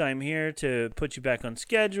pleasantries. I'm here to put you back on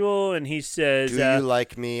schedule. And he says, do you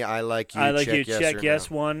like me? I like you. I like check you. Yes check or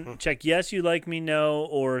yes. No. 1. Check yes, you like me. No.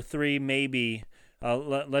 Or 3, maybe.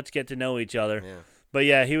 Let's get to know each other. Yeah. But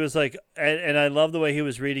yeah, he was like, and I love the way he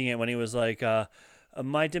was reading it when he was like,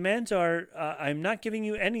 my demands are, I'm not giving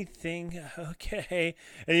you anything, okay?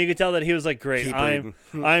 And you could tell that he was like, great, I'm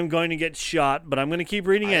going to get shot, but I'm going to keep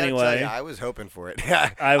reading anyway. I was hoping for it.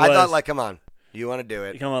 I thought, like, come on, you want to do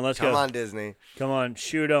it? Come on, let's go. Come on, Disney. Come on,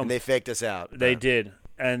 shoot them. And they faked us out. They did.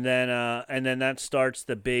 And then that starts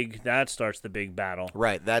the big battle.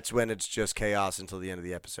 Right, that's when it's just chaos until the end of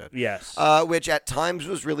the episode. Yes. Which at times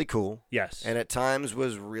was really cool. Yes. And at times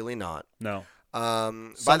was really not. No.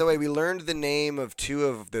 By the way, we learned the name of 2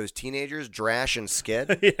 of those teenagers, Drash and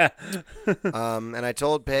Sked. Yeah. And I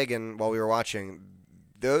told Pagan while we were watching,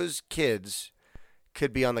 those kids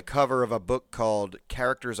could be on the cover of a book called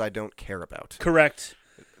Characters I Don't Care About. Correct.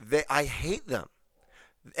 I hate them.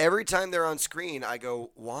 Every time they're on screen, I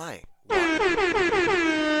go, why? Why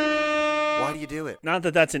do you do it? Not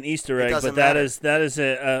that that's an Easter egg, but that is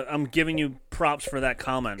I'm giving you props for that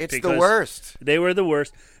comment. It's the worst. They were the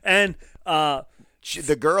worst. And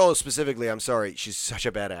the girl specifically, I'm sorry, she's such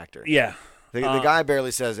a bad actor. Yeah. The guy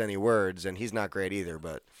barely says any words, and he's not great either.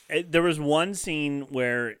 But there was one scene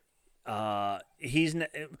where Black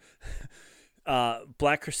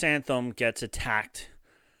Chrysanthemum gets attacked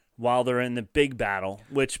while they're in the big battle,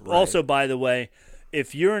 which also, by the way,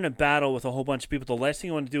 if you're in a battle with a whole bunch of people, the last thing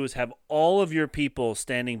you want to do is have all of your people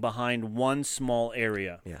standing behind one small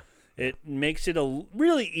area. Yeah. It makes it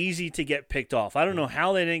really easy to get picked off. I don't know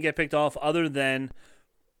how they didn't get picked off other than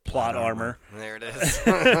plot armor. There it is.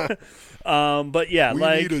 But yeah, we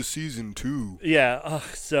need a season 2. Yeah.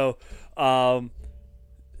 Black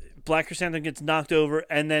Chrysanthemum gets knocked over,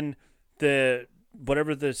 and then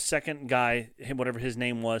whatever the second guy, whatever his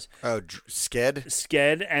name was. Oh,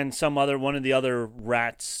 Sked and one of the other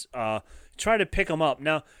rats try to pick him up.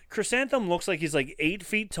 Now, Chrysanthemum looks like he's like 8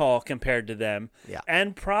 feet tall compared to them. Yeah.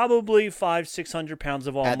 And probably 500-600 pounds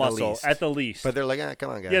of all muscle at the least. But they're like, come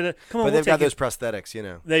on, guys. Yeah, but they've got those prosthetics,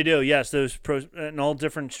 They do, yes. Those in all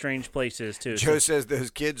different strange places, too. Joe says those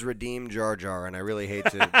kids redeemed Jar Jar, and I really hate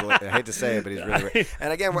to say it, but he's really right.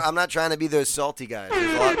 And again, I'm not trying to be those salty guys.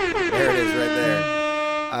 There it is right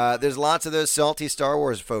there. There's lots of those salty Star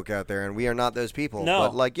Wars folk out there, and we are not those people.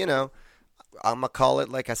 No. But, I'm gonna call it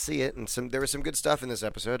like I see it, and there was some good stuff in this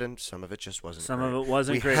episode, and some of it just wasn't. Some great. of it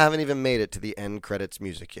wasn't we great. haven't even made it to the end credits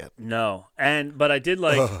music yet. No, but I did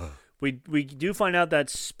like we do find out that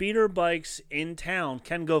speeder bikes in town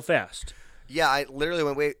can go fast. Yeah, I literally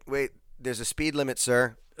went, wait. There's a speed limit,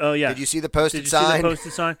 sir. Oh yeah. Did you see the posted Did you sign? see the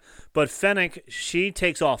posted sign? But Fennec, she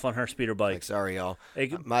takes off on her speeder bike. Like, sorry, y'all.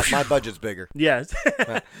 It- My budget's bigger. Yes.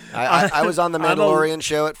 I was on the I'm a- Mandalorian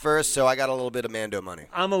show at first, so I got a little bit of Mando money.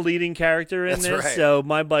 I'm a leading character in That's this, right. so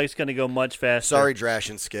my bike's going to go much faster. Sorry, Drash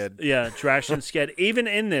and Skid. Yeah, Drash and Sked. Even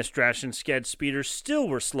in this, Drash and Sked speeders still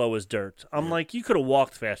were slow as dirt. I'm like, you could have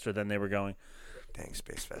walked faster than they were going. Dang,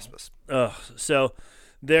 Space Vespas. Ugh. So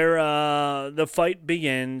the fight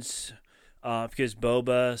begins because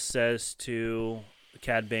Boba says to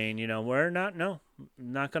Cad Bane, we're not going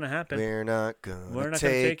to happen. We're not going We're to not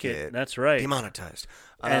gonna take it. That's right. Demonetized.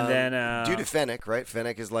 And then due to Fennec, right?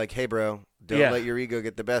 Fennec is like, hey, bro, don't Yeah. let your ego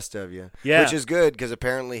get the best of you. Yeah. Which is good because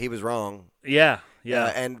apparently he was wrong. Yeah.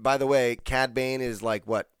 And by the way, Cad Bane is like,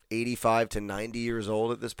 what, 85 to 90 years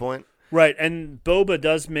old at this point? Right, and Boba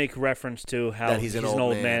does make reference to how That he's an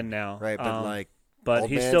old man now. Right, but but old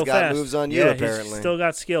he's man's still got fast. moves on you, yeah, apparently. He's still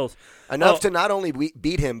got skills. Enough to not only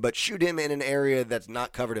beat him, but shoot him in an area that's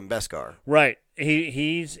not covered in Beskar. Right.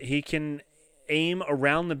 He can aim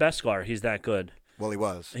around the Beskar. He's that good. Well, he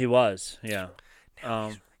was. He was, yeah.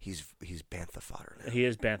 He's Bantha fodder now. He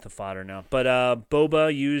is Bantha fodder now. But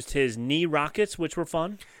Boba used his knee rockets, which were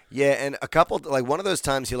fun. Yeah, and a couple, like one of those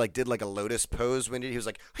times he like did like a lotus pose when he was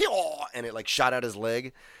like, "Hee-haw," and it like shot out his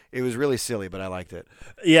leg. It was really silly, but I liked it.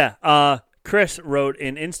 Yeah. Chris wrote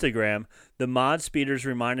in Instagram, the mod speeders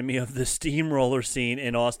reminded me of the steamroller scene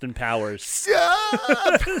in Austin Powers. Stop!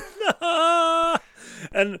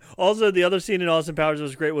 And also the other scene in Austin Powers that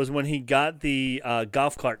was great was when he got the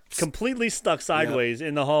golf cart completely stuck sideways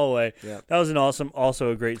in the hallway. Yep. That was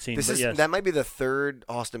also a great scene. Yes. That might be the third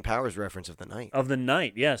Austin Powers reference of the night. Of the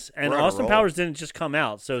night, yes. And We're on a Austin roll. Powers didn't just come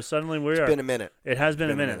out, so suddenly It's been a minute. It has been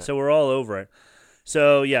a minute, so we're all over it.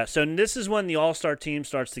 So yeah, so this is when the All-Star team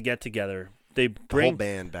starts to get together. They bring whole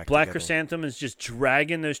band back Black together. Chrysanthemum is just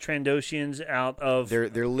dragging those Trandoshians out of They're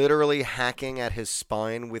literally hacking at his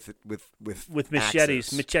spine with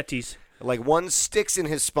machetes. axes. Like one sticks in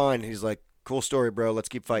his spine. And he's like, "Cool story, bro. Let's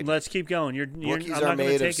keep fighting." Let's keep going. Wookiees I'm are not gonna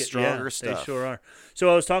made of take it. stronger Yeah, stuff. They sure are.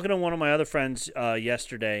 So I was talking to one of my other friends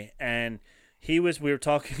yesterday, and we were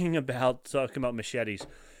talking about machetes.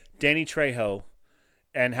 Danny Trejo,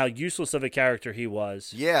 and how useless of a character he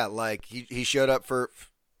was. Yeah, like he showed up for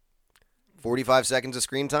 45 seconds of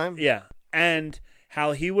screen time. Yeah, and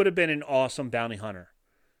how he would have been an awesome bounty hunter.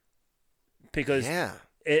 Because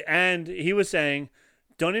and he was saying,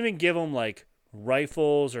 don't even give him like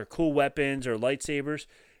rifles or cool weapons or lightsabers.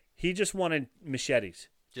 He just wanted machetes.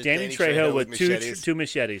 Just Danny Trejo with machetes. two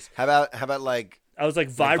machetes. How about like I was like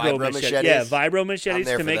vibro machetes. Yeah, vibro machetes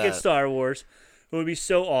to make it Star Wars. It would be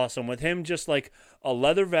so awesome with him just like a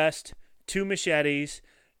leather vest, two machetes,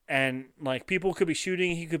 and like people could be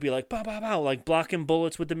shooting. He could be like pow pow pow, like blocking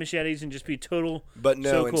bullets with the machetes and just be total. But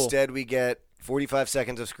no, so cool. instead we get 45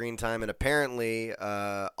 seconds of screen time and apparently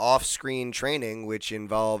off-screen training, which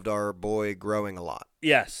involved our boy growing a lot.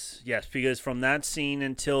 Yes, because from that scene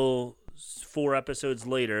until 4 episodes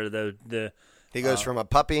later, he goes from a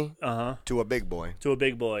puppy to a big boy. To a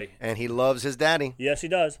big boy. And he loves his daddy. Yes, he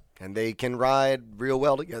does. And they can ride real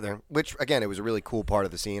well together, which, again, it was a really cool part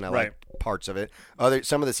of the scene. I liked parts of it.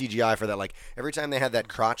 Some of the CGI for that, like, every time they had that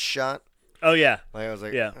crotch shot. Oh, yeah. Like, I was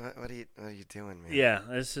like, yeah. What are you doing, man? Yeah,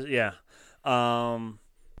 yeah.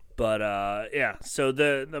 So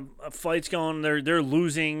the fight's going, they're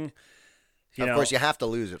losing. Of course, you have to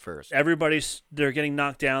lose at first. They're getting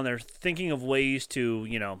knocked down. They're thinking of ways to,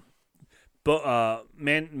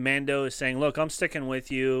 Mando is saying, "Look, I'm sticking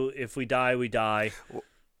with you. If we die, we die."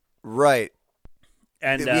 Right.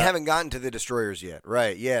 And we haven't gotten to the destroyers yet.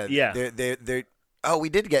 Right. Yeah. Yeah. They're we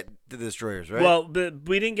did get to the destroyers, right? Well, but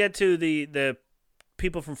we didn't get to the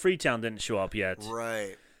people from Freetown didn't show up yet.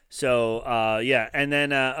 Right. So, and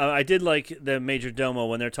then I did like the Major Domo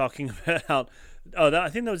when they're talking about. I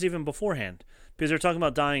think that was even beforehand because they're talking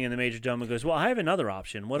about dying, and the Major Domo goes, "Well, I have another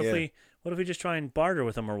option. What if we just try and barter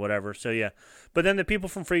with them or whatever?" So yeah, but then the people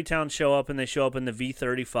from Freetown show up, and they show up in the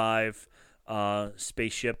V-35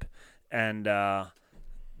 spaceship, and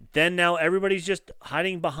then now everybody's just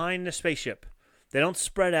hiding behind the spaceship. They don't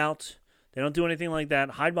spread out. They don't do anything like that.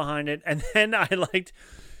 Hide behind it, and then I liked.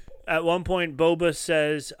 At one point, Boba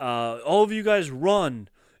says, all of you guys run.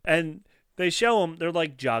 And they show them, they're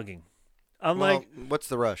like jogging. I'm like, what's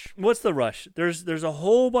the rush? What's the rush? There's a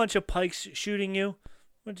whole bunch of pikes shooting you.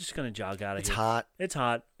 We're just gonna jog out of It's here. hot. It's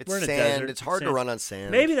hot. It's We're in sand. a desert. It's hard to Sand. run on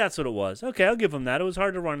sand. Maybe that's what it was. Okay, I'll give them that. It was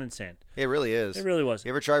hard to run in sand. It really is. It really was. You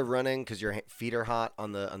ever try running because your feet are hot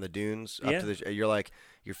on the dunes? Up Yeah. to you're like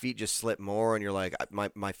your feet just slip more, and you're like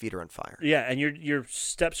my feet are on fire. Yeah, and your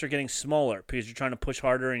steps are getting smaller because you're trying to push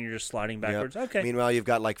harder and you're just sliding backwards. Yep. Okay. Meanwhile, you've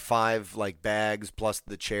got like 5 like bags plus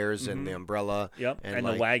the chairs and the umbrella. Yep. And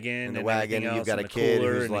like, the wagon And the and wagon. everything You've else, got and a the kid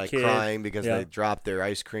cooler who's and the like kid. crying because Yeah. they dropped their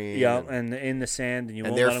ice cream. Yeah, and and in the sand, and you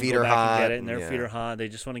and won't their let them feet go are back and hot, get it, and their yeah. feet are hot. They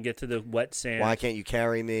just want to get to the wet sand. why can't you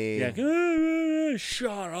carry me? Yeah,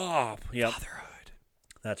 shut up. Yep. Motherhood.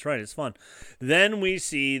 That's right. It's fun. Then we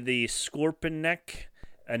see the Scorpion Neck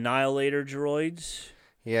Annihilator droids.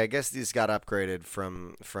 Yeah, I guess these got upgraded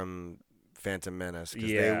from Phantom Menace because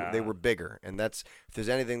Yeah. they were bigger, and that's if there's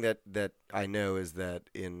anything that I know is that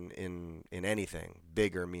in anything,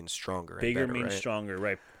 bigger means stronger. and Bigger better, means right? stronger,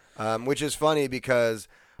 right? Which is funny because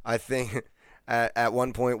I think at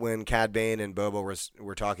one point when Cad Bane and Boba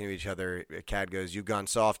were talking to each other, Cad goes, "You've gone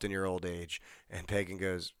soft in your old age," and Pagan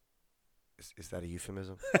goes, "Is that a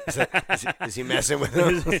euphemism? Is he messing with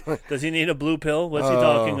him?" Does he need a blue pill? What's he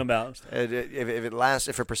talking Oh. about?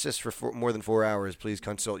 If it persists for more than 4 hours, please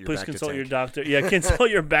consult your Please back consult to your tank. doctor. Yeah, consult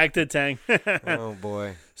your back to tank. Oh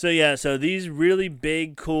boy. So these really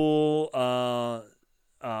big, cool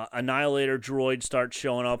Annihilator droids start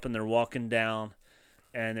showing up, and they're walking down,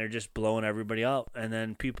 and they're just blowing everybody up. And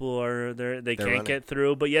then people are there; they can't running. get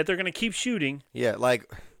through, but yet they're going to keep shooting. Yeah,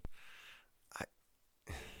 like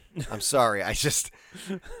I'm sorry. I just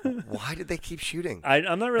why did they keep shooting?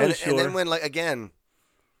 I'm not really and, sure. and then when like again,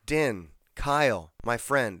 Din, Kyle, my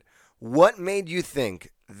friend, what made you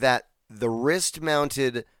think that the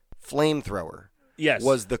wrist-mounted flamethrower yes,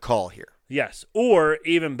 was the call here? yes, or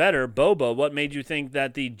even better, Boba. What made you think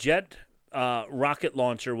that the jet rocket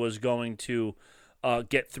launcher was going to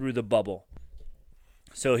get through the bubble?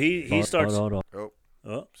 So he starts. Oh,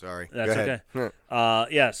 Oh, sorry. that's Go ahead.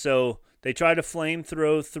 okay. Yeah, so they try to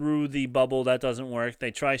flamethrow through the bubble. That doesn't work. They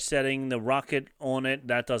try setting the rocket on it.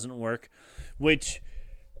 That doesn't work. Which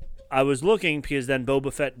I was looking because then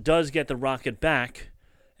Boba Fett does get the rocket back.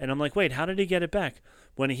 And I'm like, wait, how did he get it back?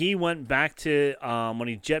 When he went back to, when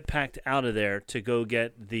he jetpacked out of there to go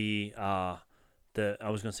get the I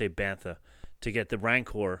was going to say Bantha, to get the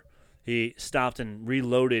Rancor, he stopped and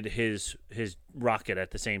reloaded his rocket at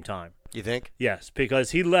the same time. You think? Yes,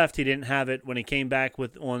 because he left, he didn't have it when he came back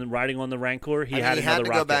riding on the Rancor. He had he another had to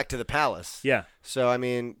rocket. go back to the palace. Yeah. So I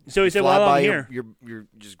mean, So he you said, fly "While I'm by, here." you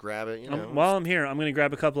just grab it. You know, While I'm here, I'm going to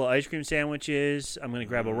grab a couple of ice cream sandwiches. I'm going to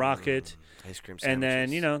grab a rocket, ice cream and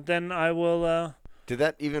sandwiches. then then I will. Did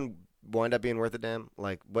that even wind up being worth it, damn?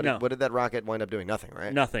 Like, what No. did that rocket wind up doing? Nothing,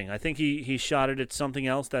 right? Nothing. I think he shot it at something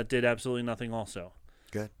else that did absolutely nothing. Also.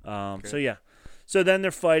 Good. So yeah. So then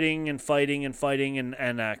they're fighting, and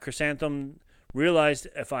Chrysanthemum realized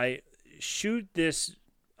if I shoot this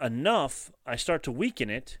enough, I start to weaken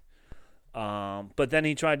it. But then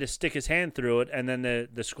he tried to stick his hand through it, and then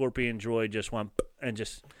the Scorpion droid just went and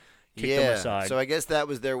just kicked him aside. So I guess that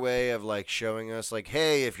was their way of like showing us, like,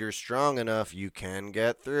 hey, if you're strong enough, you can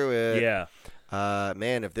get through it. yeah.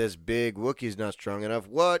 Man, if this big Wookiee's not strong enough,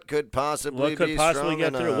 what could possibly What could be possibly strong get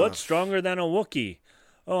enough? through? What's stronger than a Wookiee?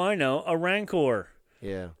 Oh, I know, a Rancor.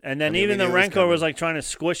 Yeah. And then I mean, even we the knew it was Rancor was coming. like trying to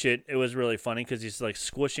squish it. It was really funny because he's like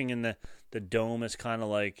squishing in the dome is kind of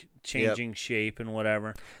like changing shape and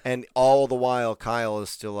whatever. And all the while, Kyle is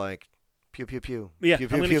still like, pew pew pew. Yeah, pew,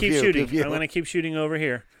 I'm going to pew, keep pew, shooting. pew, pew. I'm going to keep shooting over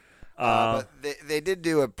here. But they did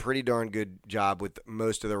do a pretty darn good job with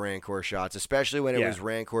most of the Rancor shots, especially when it Yeah. was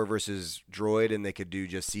Rancor versus Droid, and they could do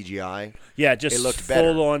just CGI. Yeah, just it looked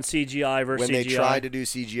better. full on CGI versus When they CGI. tried to do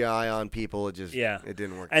CGI on people, it just Yeah. it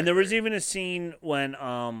didn't work. And that there was great. even a scene when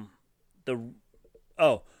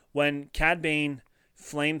when Cad Bane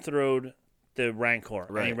flamethrowed the Rancor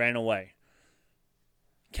and he Right. ran away.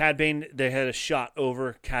 Cad Bane, they had a shot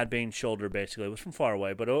over Cad Bane's shoulder, basically. It was from far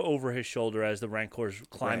away, but over his shoulder as the Rancor's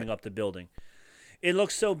climbing Right. up the building. It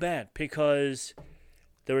looked so bad because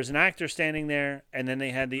there was an actor standing there, and then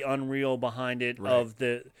they had the Unreal behind it Right. of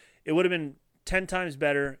the. It would have been 10 times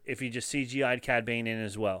better if you just CGI'd Cad Bane in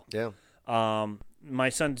as well. Yeah. My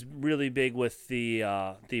son's really big with the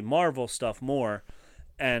Marvel stuff more,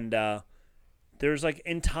 and there's like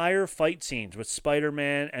entire fight scenes with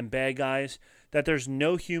Spider-Man and bad guys that there's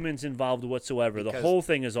no humans involved whatsoever. The whole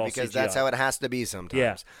thing is all because CGI. that's how it has to be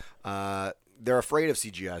sometimes. They're afraid of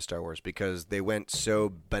CGI Star Wars because they went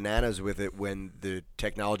so bananas with it when the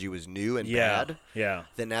technology was new and bad. Yeah,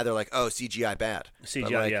 Then now they're like, oh, CGI bad. CGI,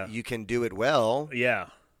 But like, yeah. you can do it well yeah,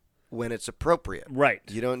 when it's appropriate. right,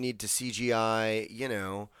 You don't need to CGI,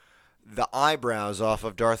 the eyebrows off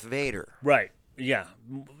of Darth Vader. right. Yeah,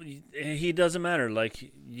 he doesn't matter.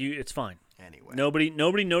 Like it's fine. Anyway,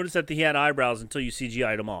 Nobody noticed that he had eyebrows until you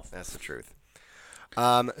CGI'd him off. that's the truth.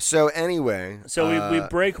 So anyway, So we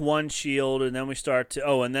break one shield, and then we start to.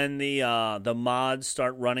 Oh, and then the mods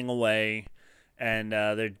start running away, and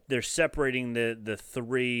they're separating the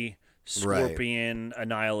three Scorpion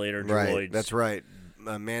Annihilator droids. right. That's right.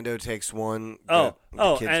 Mando takes one. Oh,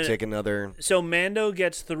 the kids and- take another. So Mando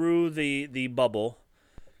gets through the bubble.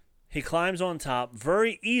 He climbs on top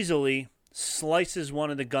very easily, slices one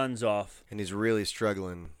of the guns off, And he's really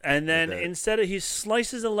struggling. and then with that. instead of he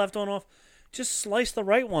slices the left one off, just slice the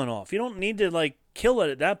right one off. You don't need to like kill it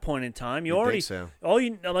at that point in time. You You'd think already so. all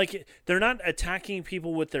you like. They're not attacking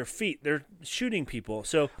people with their feet. They're shooting people.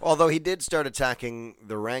 So Although he did start attacking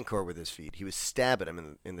the Rancor with his feet. He was stabbing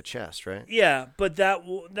him in the chest, right? yeah, but that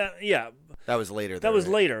That was later. that though, was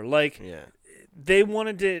right? later. Like Yeah. they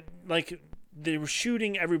wanted to like they were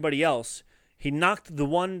shooting everybody else. He knocked the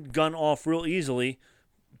one gun off real easily.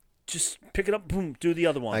 Just pick it up, boom, do the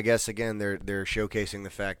other one. I guess again they're showcasing the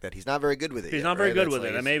fact that he's not very good with it. He's yet, not very right? good That's with it,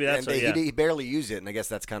 like- and maybe that's and what- he barely used it, and I guess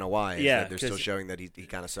that's kind of why. is Yeah, that they're still 'cause- showing that he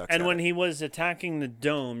kind of sucks. And at when it. he was attacking the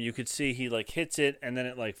dome, you could see he like hits it and then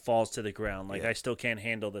it like falls to the ground. Like Yeah. I still can't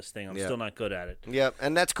handle this thing. I'm Yeah. still not good at it. Yeah,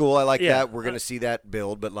 and that's cool. I like Yeah. that. We're gonna see that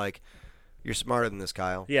build, but like, you're smarter than this,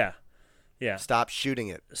 Kyle. Yeah, yeah, Stop shooting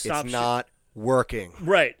it. Stop it's not working.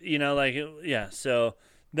 right. You know, like yeah. So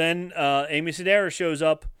then Amy Sedaris shows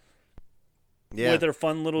up Yeah, with her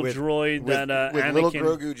fun little droid with, that with Anakin little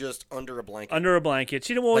Grogu just under a blanket. under a blanket.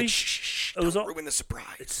 She didn't. Well, like, he- shh, it was don't all- ruin the surprise.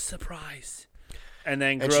 it's a surprise. And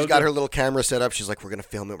then And Grogu, she's got her little camera set up. She's like, "We're gonna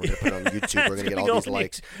film it. We're gonna put it on YouTube. We're gonna get gonna all go these on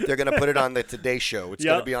likes. They're gonna put it on the Today Show. It's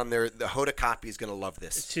Yep. gonna be on there. The Hoda copy is gonna love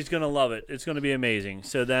this. She's gonna love it. It's gonna be amazing.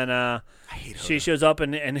 So then hate she Hoda. shows up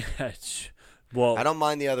and well, I don't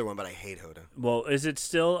mind the other one, but I hate Hoda. well, is it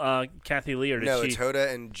still Kathy Lee or did No, she? it's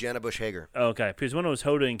Hoda and Jenna Bush Hager. Okay, because when it was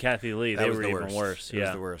Hoda and Kathy Lee, That they was were the even worst. worse. It Yeah,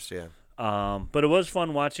 was the worst. Yeah, but it was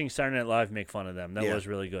fun watching Saturday Night Live make fun of them. That Yeah. was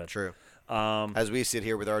really good. true. As we sit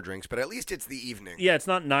here with our drinks, but at least it's the evening. Yeah, it's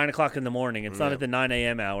not 9:00 in the morning. It's not at the 9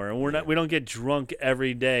 a.m. hour, and we don't get drunk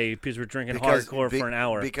every day because we're drinking hardcore for an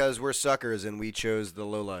hour. Because we're suckers and we chose the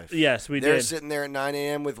low life. Yes, we They're did. sitting there at 9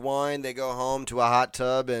 a.m. with wine. They go home to a hot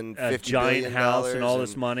tub and A $50 giant billion house and all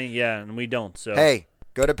this and- money. Yeah, and we don't. So Hey,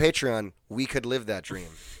 go to Patreon. We could live that dream.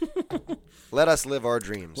 Let us live our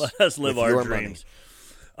dreams. let us live with our your money. dreams.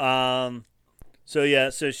 So yeah,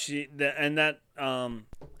 so that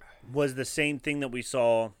was the same thing that we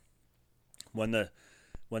saw when the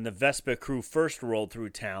Vespa crew first rolled through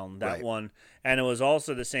town. That Right. one, and it was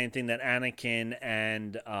also the same thing that Anakin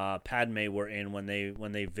and Padme were in when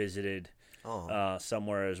they visited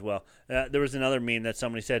somewhere as well. There was another meme that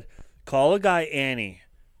somebody said, "Call a guy Annie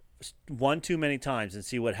one too many times and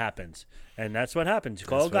see what happens." And that's what happens. You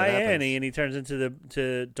call a That's what guy happens. Annie and he turns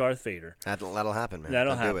into Darth Vader. That'll happen, man.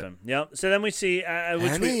 That'll They'll do it. happen. Yep. So then we see,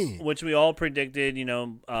 Annie. which we all predicted,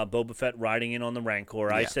 Boba Fett riding in on the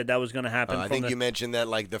Rancor. I Yeah. said that was going to happen. I from think the, you mentioned that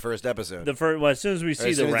like the first episode. the first. Well, as soon as we Or see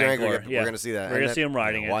as the soon as Rancor, we're yeah, going to see that. We're And going to see him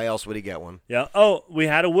riding it. Why else would he get one? Yeah. Oh, we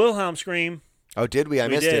had a Wilhelm scream. Oh, did we? I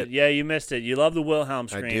We missed did. it. Yeah, you missed it. You love the Wilhelm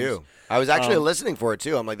I screams. do. I was actually listening for it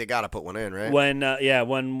too. I'm like, they got to put one in, right? When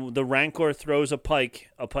when the Rancor throws a pike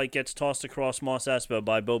gets tossed across Mos Espa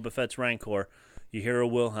by Boba Fett's Rancor. You hear a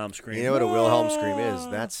Wilhelm scream. You know what a Wilhelm scream is?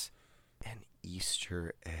 That's an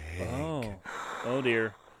Easter egg. Oh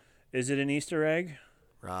dear. Is it an Easter egg?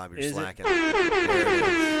 Rob, you're Is it? slacking. There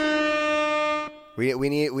it is.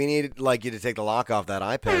 We need like you to take the lock off that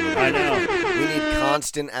iPad. I know. We need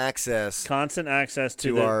constant access. Constant access to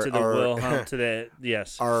To the our- Wilhelm to the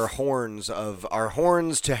yes. Our horns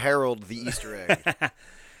to herald the Easter egg.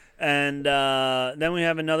 And then we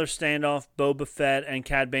have another standoff, Boba Fett and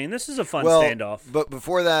Cad Bane. This is a fun well, standoff. but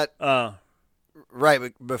before that, Uh,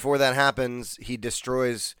 right? Before that happens, he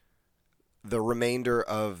destroys the remainder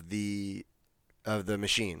of the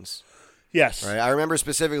machines. yes. Right. I remember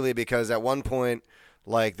specifically because at one point,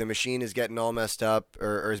 like the machine is getting all messed up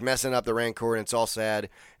or is messing up the Rancor, and it's all sad,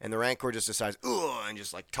 and the Rancor just decides, ooh, and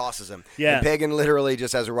just like tosses him. Yeah. And Pagan literally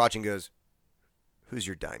just as we're watching goes, "Who's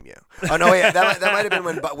your daimyo?" Oh no, yeah, that might have been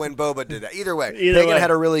when Boba did that. Either way, Either Pagan way. had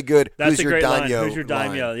a really good. That's Who's a your great daimyo? line. Who's your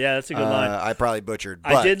daimyo? line. Yeah, that's a good line. I probably butchered.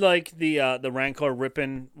 I But, did like the Rancor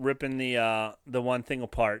ripping the one thing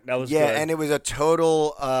apart. That was yeah, good. and it was a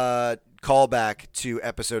total callback to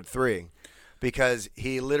Episode 3 because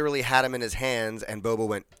he literally had him in his hands, and Boba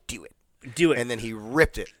went, "Do it." Do it. And then he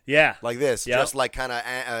ripped it yeah. like this, Yep. just like kind of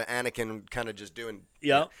Anakin kind of just doing.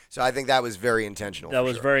 Yep. So I think that was very intentional. That for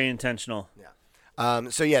was sure. very intentional.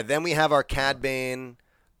 So yeah, then we have our Cad Bane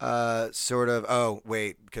sort of. Oh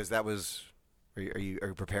wait, because that was. Are you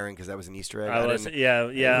preparing because that was an Easter egg? I was, didn't-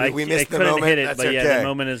 yeah. We I missed the couldn't moment. hit it, That's but okay. yeah, the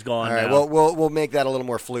moment is gone. All right, now. well, we'll make that a little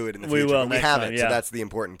more fluid in the We future. will but we next have time, it, so yeah. that's the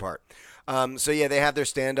important part. So yeah, they have their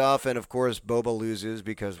standoff, and of course, Boba loses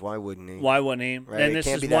because why wouldn't he? Why wouldn't he? Right, And it this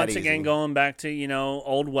can't is be that once again easy. going back to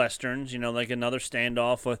old westerns. Like another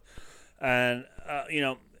standoff with, and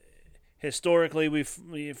historically we've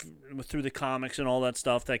through the comics and all that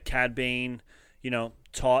stuff that Cad Bane,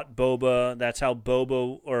 taught Boba. That's how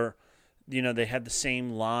Boba they had the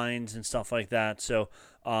same lines and stuff like that. So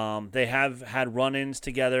they have had run-ins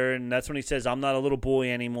together, and that's when he says, "I'm not a little boy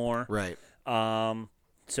anymore." Right.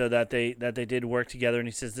 So that they did work together, and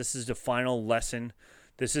he says, "This is the final lesson.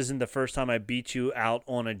 This isn't the first time I beat you out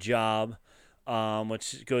on a job,"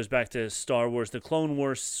 which goes back to Star Wars: The Clone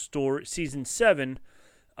Wars story, season 7,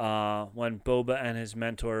 when Boba and his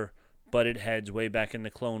mentor butted heads way back in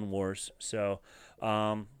the Clone Wars. So,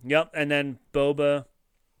 yep, and then Boba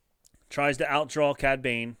tries to outdraw Cad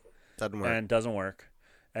Bane, Doesn't work. and doesn't work.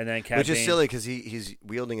 And then Cad Which is Bane- silly because he's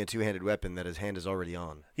wielding a two-handed weapon that his hand is already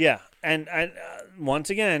on. Yeah, and once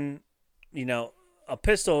again, a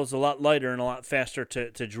pistol is a lot lighter and a lot faster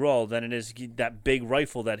to draw than it is that big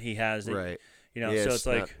rifle that he has. That, Right. So it's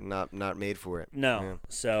like not made for it. no. Yeah.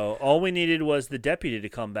 So all we needed was the deputy to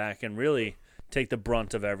come back and really take the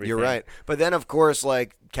brunt of everything. You're right. But then, of course,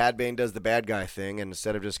 like Cad Bane does the bad guy thing, and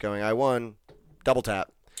instead of just going, "I won," double tap.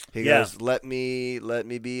 He Yeah. goes, "Let me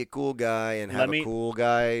be a cool guy and have Let me- a cool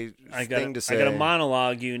guy thing to say." I got to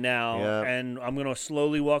monologue you now, Yeah. and I'm going to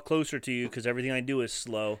slowly walk closer to you because everything I do is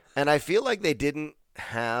slow. And I feel like they didn't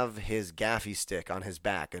have his gaffy stick on his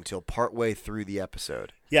back until partway through the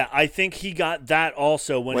episode. Yeah, I think he got that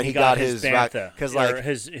also when he got his his rock- Bantha, 'cause, or like,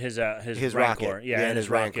 his His Rancor. rocket, Yeah, and his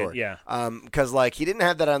rocket. Rancor. Yeah. Because like he didn't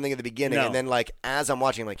have that, I don't think, at the beginning, No. and then like as I'm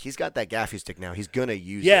watching, like he's got that gaffy stick now. He's gonna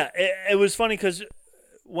use Yeah, it. it was funny because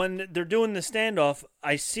when they're doing the standoff,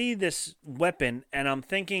 I see this weapon and I'm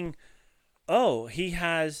thinking, oh, he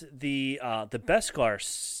has the Beskar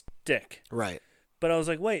stick. Right. But I was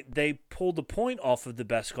like, wait, they pulled the point off of the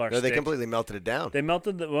Beskar No, stick. they completely melted it down. They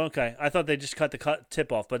melted the. Well, okay, I thought they just cut the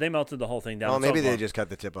tip off, but they melted the whole thing down. Well, It's maybe all they gone. just cut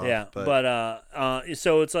the tip off. Yeah, but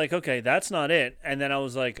so it's like, okay, that's not it. And then I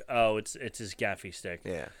was like, oh, it's his gaffy stick.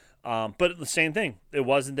 yeah. But the same thing. It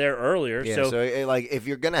wasn't there earlier. Yeah, so so like if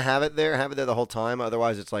you're gonna have it there the whole time.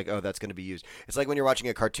 Otherwise, it's like, oh, that's gonna be used. It's like when you're watching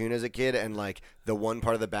a cartoon as a kid, and like the one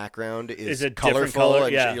part of the background is a different colorful, color,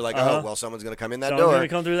 and yeah. you're like, Uh-huh. oh, well, someone's gonna come in that someone's door. going to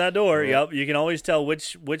come through that door. Yeah. Yep. You can always tell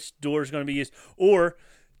which door is going to be used. Or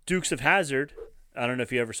Dukes of Hazzard. I don't know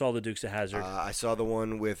if you ever saw the Dukes of Hazzard. I saw the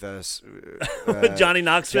one with Johnny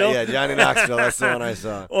Knoxville. Yeah, Johnny Knoxville. That's the one I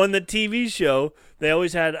saw. On the TV show, they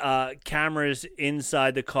always had cameras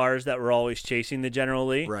inside the cars that were always chasing the General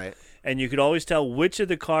Lee. Right. And you could always tell which of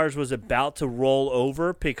the cars was about to roll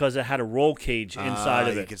over because it had a roll cage inside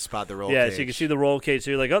of it. You could spot the roll Yeah, cage. so you can see the roll cage.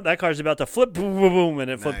 So you're like, oh, that car's about to flip, boom, boom, boom,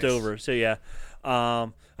 and it flipped Nice. over. So, yeah.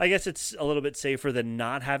 I guess it's a little bit safer than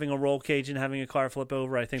not having a roll cage and having a car flip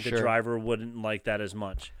over. I think the Sure. driver wouldn't like that as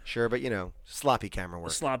much. Sure, but sloppy camera work.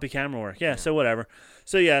 Sloppy camera work. Yeah, so whatever.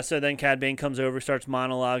 So, yeah, so then Cad Bane comes over, starts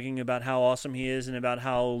monologuing about how awesome he is and about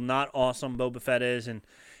how not awesome Boba Fett is. And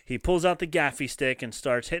he pulls out the gaffy stick and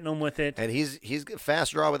starts hitting him with it. And he's a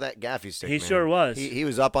fast draw with that gaffy stick. He man. sure was. He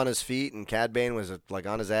was up on his feet, and Cad Bane was like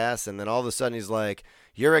on his ass, and then all of a sudden he's like,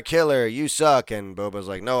 "You're a killer. You suck." And Boba's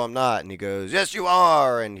like, "No, I'm not." And he goes, "Yes, you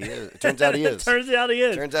are." And it turns out he is. Turns out he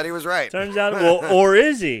is. Turns out he was right. Turns out, well, or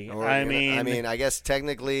is he? Or, I mean, I guess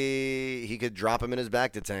technically he could drop him in his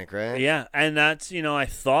back to tank, right? yeah, and that's I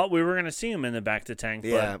thought we were gonna see him in the back to tank,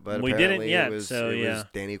 Yeah, but we didn't apparently yet. It was, so it yeah, was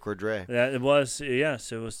Danny Cordray. that it was.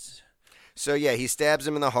 Yes, it was. So yeah, he stabs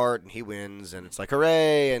him in the heart, and he wins, and it's like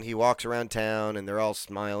hooray! And he walks around town, and they're all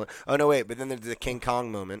smiling. Oh no, wait! But then there's the King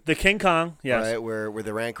Kong moment, The King Kong, yes. right? Where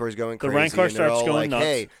the Rancor is going The crazy. Rancor and they're starts all going like, nuts.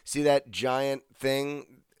 Hey, see that giant thing?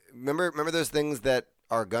 Remember those things that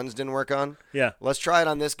our guns didn't work on? Yeah. Let's try it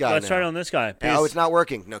on this guy. Let's now. try it on this guy. Oh, it's not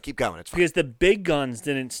working. No, keep going. It's fine. because the big guns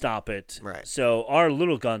didn't stop it. Right. So our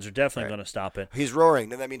little guns are definitely Right. going to stop it. He's roaring.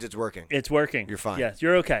 Then that means it's working. It's working. You're fine. Yes,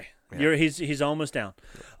 you're okay. Yeah. He's almost down.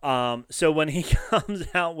 So when he comes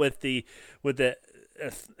out with the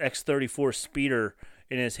X-34 speeder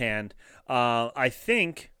in his hand, I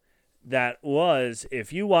think that was,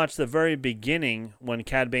 if you watch the very beginning when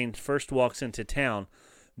Cad Bane first walks into town,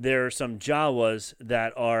 there are some Jawas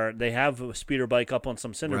that they have a speeder bike up on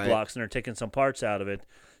some cinder Right. blocks and they're taking some parts out of it.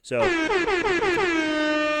 So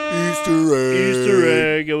Easter egg. Easter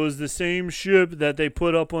egg. It was the same ship that they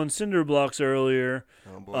put up on cinder blocks earlier.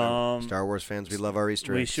 Oh boy. Star Wars fans, we love our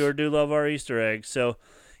Easter eggs. We sure do love our Easter eggs. So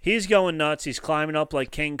he's going nuts. He's climbing up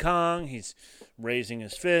like King Kong. He's raising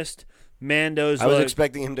his fist. Mando's. I was like,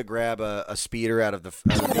 expecting him to grab a speeder out of the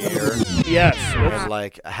air yes. and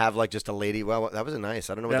like have like just a lady. Well, that was nice.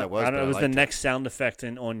 I don't know what that was. I don't know, but it was I the liked next sound effect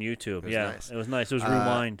on YouTube. was Yeah, nice. it was nice. It was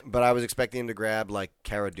rewind. But I was expecting him to grab like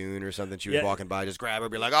Cara Dune or something. She was Yeah. walking by, just grab her,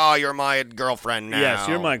 be like, "Oh, you're my girlfriend now." Yes,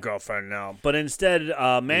 you're my girlfriend now. But instead,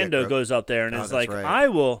 Mando goes up there and is that's like, right.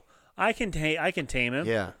 I can tame him.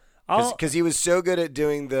 Yeah. I'll- Because he was so good at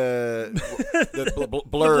doing the The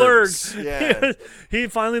blurgs. blurgs. Yeah. He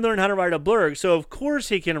finally learned how to ride a blurg, so of course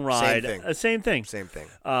he can ride. Same thing. Same thing. Same thing.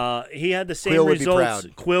 He had the same Quill would be results.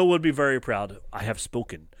 proud. Quill would be very proud. I have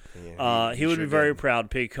spoken. Yeah, He would sure be very did. proud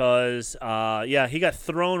because, he got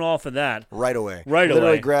thrown off of that. Right away. Right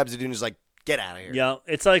Literally away. grabs the dude and is like, "Get out of here." Yeah,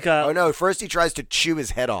 it's like a. Oh no! First he tries to chew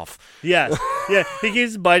his head off. Yes. Yeah, he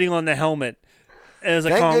keeps biting on the helmet. And it's a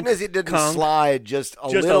Thank conch, goodness it didn't conch, slide just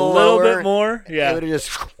a just little a little lower. bit more. It Yeah. would have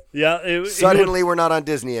just Yeah. suddenly we're not on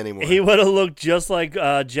Disney anymore. He would have looked just like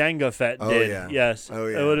Jango Fett Oh, did. yeah. Yes. Oh,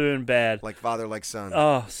 yeah. It would have been bad. like father, like son.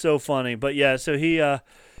 Oh, so funny. But yeah, so he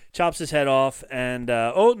chops his head off, and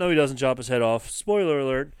oh no, he doesn't chop his head off. Spoiler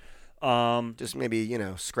alert. Just maybe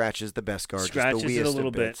scratches the Beskar, Scratches just the it a weakest little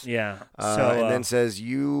of bit. bits. Yeah. And then says,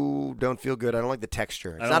 "You don't feel good. I don't like the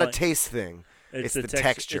texture. It's don't not like- a taste thing. It's the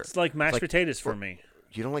texture. It's like mashed Like- potatoes for me.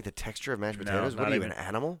 You don't like the texture of mashed No, potatoes? What not are you, even. an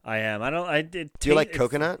animal? I am. I don't. I did. Do you like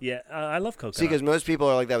coconut? Yeah, I love coconut. See, because most people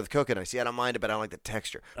are like that with coconut. See, I don't mind it, but I don't like the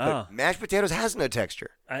texture. Ah. But mashed potatoes has no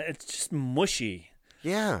texture. It's just mushy.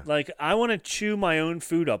 Yeah. Like I want to chew my own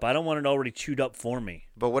food up. I don't want it already chewed up for me.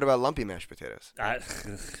 But what about lumpy mashed potatoes?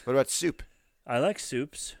 What about soup? I like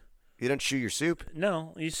soups. You don't chew your soup?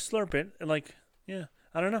 No, you slurp it. And like, yeah,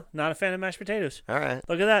 I don't know. Not a fan of mashed potatoes. All right.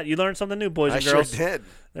 Look at that. You learned something new, boys I and girls. sure did.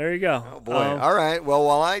 There you go. Oh boy! All right. Well,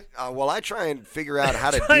 while I try and figure out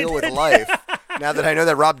how to Trying deal with to- life, now that I know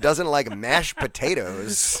that Rob doesn't like mashed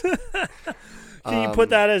potatoes, Can you put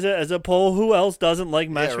that as a poll? Who else doesn't like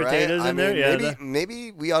mashed yeah, right? potatoes I in mean, there? Yeah.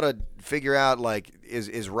 maybe we ought to figure out like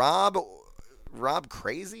is Rob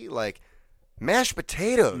crazy? Like mashed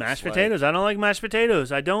potatoes. Mashed like- potatoes. I don't like mashed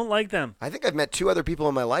potatoes. I don't like them. I think I've met 2 other people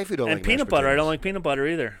in my life who don't And like peanut mashed butter. I don't potatoes. like peanut butter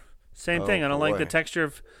either. Same Oh, thing. I don't like the boy. texture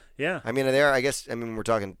of. Yeah. I mean, we're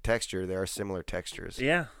talking texture. There are similar textures.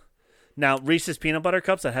 Yeah. Now Reese's peanut butter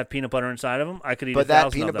cups that have peanut butter inside of them, I could eat. But 1,000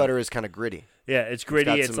 that peanut of them. butter is kind of gritty. Yeah, it's gritty.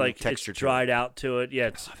 got It's some like texture it's to it. dried out to it.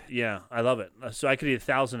 Yeah, I love it. So I could eat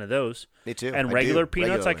 1,000 of those. Me too. And I regular do,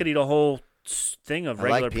 peanuts, I regularly. could eat a whole thing of I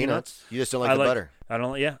regular like peanuts. You just don't like I the butter. I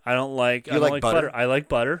don't. Yeah, I don't like. You I don't like like butter? I like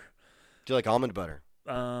butter. Do you like almond butter?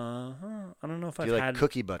 I don't know if Do I've you like had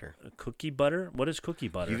cookie butter? cookie butter. What is cookie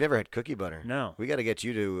butter? You've never had cookie butter? No. We got to get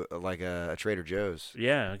you to like a Trader Joe's.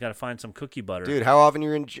 Yeah, I got to find some cookie butter. Dude, how often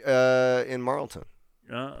you're in Marlton?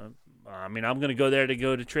 I mean, I'm gonna go there to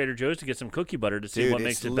go to Trader Joe's to get some cookie butter to see Dude, what it's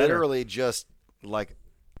makes it better. literally just like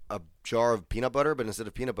a jar of peanut butter, but instead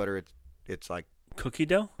of peanut butter, it's like Cookie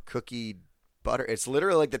dough. cookie butter. It's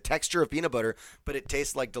literally like the texture of peanut butter, but it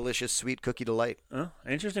tastes like delicious sweet cookie delight. Oh,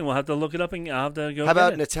 interesting. We'll have to look it up and I'll have to go. How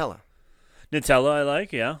about get it. Nutella? Nutella? I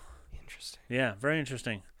like. Yeah, Interesting. yeah, very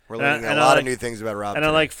interesting. We're And I- learning and a I lot like- of new things about Rob. And I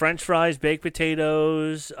today. like French fries, baked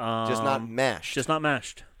potatoes. just not mashed. Just not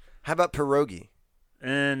mashed. How about pierogi?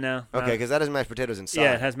 And no. Okay, because that has mashed potatoes inside.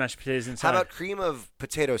 yeah, it has mashed potatoes inside. How about cream of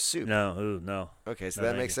potato soup? No, ooh, no. Okay, so No,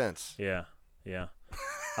 that thank makes you. sense. Yeah, yeah.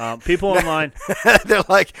 People online, They're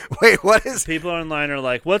like, wait, what is? people online are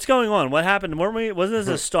like, "What's going on? What happened? Weren't we? Wasn't this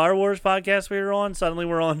a Star Wars podcast we were on? Suddenly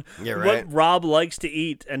we're on Yeah, right. what Rob likes to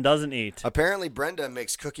eat and doesn't eat." Apparently, Brenda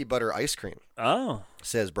makes cookie butter ice cream. Oh,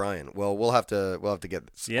 Says Brian. Well, we'll have to get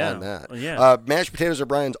Yeah, on that. well, yeah. Mashed potatoes are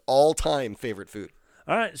Brian's all-time favorite food.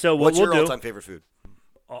 all right. So what What's we'll your do all-time favorite food?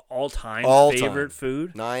 all-time All-time. favorite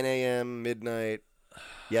food? 9 a.m., midnight,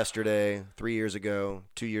 yesterday, 3 years ago,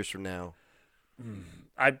 2 years from now.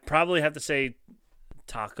 I'd probably have to say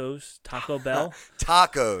tacos, Taco Bell.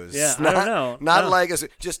 Tacos. Yeah, I not, don't know. Not No. like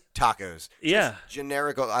just tacos. Yeah. Just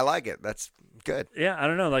generic. I like it. That's good. Yeah, I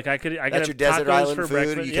don't know. Like I could That's have your desert tacos island for food.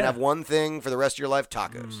 breakfast. You yeah. can have one thing for the rest of your life,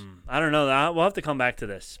 tacos. I don't know. We'll have to come back to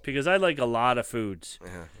this because I like a lot of foods,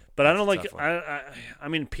 Yeah. but I don't That's a like. tough one. I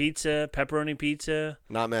mean, pizza, pepperoni pizza,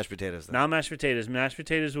 Not mashed potatoes, though. not mashed potatoes. Mashed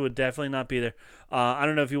potatoes would definitely not be there. I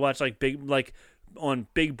don't know if you watch on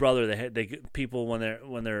Big Brother. They people when they're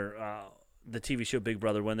the TV show Big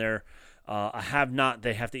Brother when they're a have-not,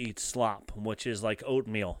 they have to eat slop, which is like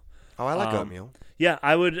oatmeal. Oh, I like oatmeal. Yeah,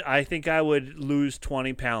 I think I would lose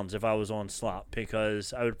 20 pounds if I was on slop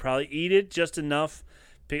because I would probably eat it just enough.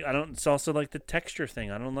 It's also like the texture thing.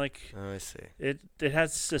 I don't like Oh, I see. it. It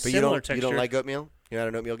has a But similar you texture. don't like oatmeal? You're not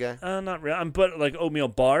an oatmeal guy? Not really. I'm but like oatmeal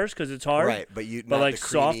bars because it's hard. Right, but But not like the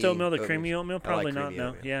soft creamy oatmeal, the creamy oatmeal, I like probably not. creamy No,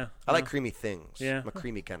 oatmeal. yeah. I like no. creamy things. Yeah. I'm a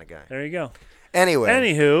creamy kind of guy. There you go. Anyway,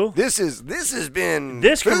 Anywho, this has been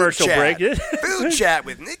this Food commercial Chat. break. Food chat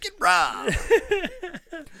with Nick and Rob.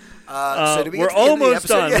 So did we get we're to the end of the almost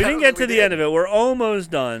episode? done. Yeah, we didn't get to we the end did. of it. We're almost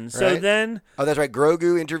done. So Right. then, Oh, that's right.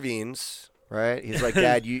 Grogu intervenes. Right? He's like,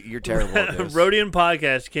 Dad, you're terrible at this. Rodian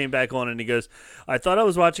Podcast came back on and he goes, I thought I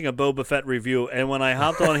was watching a Boba Fett review, and when I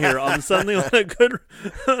hopped on here, I'm suddenly on a good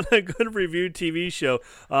review TV show.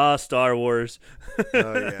 Star Wars. Oh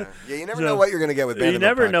yeah, yeah. You never So, know what you're going to get with. You Bandit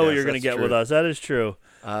never know what Podcast. you're going to That's get with true. us. That is true.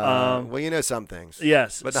 Well, you know some things.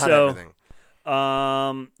 Yes. but not so, everything.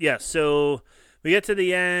 Yeah. So we get to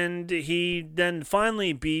the end. He then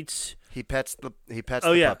finally beats. He pets the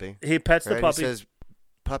Oh yeah. puppy. He pets the right? puppy. He says,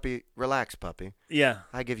 "Puppy, relax, puppy. Yeah.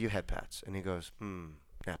 I give you head pats." And he goes,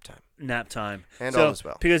 nap time." Nap time. And so, all is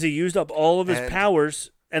well. Because he used up all of his And-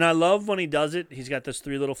 powers. And I love when he does it. He's got those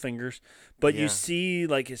 3 little fingers, but Yeah. you see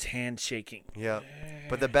like his hand shaking. Yeah.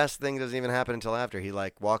 But the best thing doesn't even happen until after. He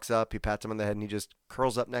like walks up, he pats him on the head, and he just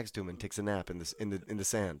curls up next to him and takes a nap in the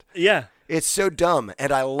sand. Yeah. It's so dumb,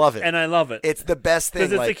 and I love it. And I love it. It's the best thing.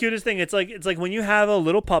 Because it's like, the cutest thing. It's like when you have a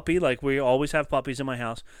little puppy, like we always have puppies in my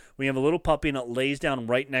house. We have a little puppy and it lays down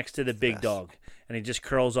right next to the big dog, and he just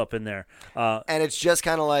curls up in there. and it's just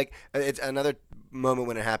kind of like it's another moment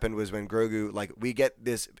when it happened was when Grogu, like, we get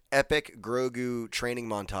this epic Grogu training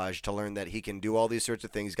montage to learn that he can do all these sorts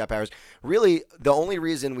of things. He's got powers. Really, the only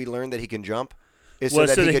reason we learned that he can jump is so Was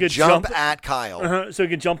that so he they could could jump jump- at Kyle, So he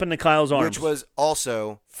could jump into Kyle's arms. which was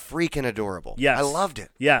also freaking adorable. Yes. I loved it.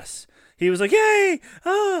 Yes. He was like, "Yay!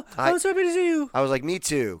 Oh, I- I'm so happy to see you." I was like, me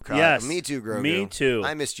too, Kyle. Yes. Me too, Grogu. Me too.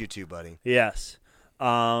 I missed you too, buddy. Yes.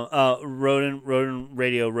 Rodin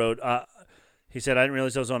Radio wrote, he said, I didn't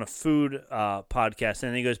realize I was on a food podcast.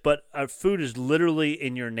 And he goes, but our food is literally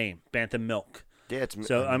in your name, Bantam Milk. Yeah, it's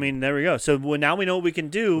So, I mean, there we go. So now we know what we can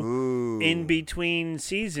do Ooh. in between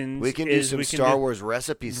seasons. we can do is some we can Star do Wars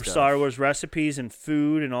recipe stuff. Star Wars recipes and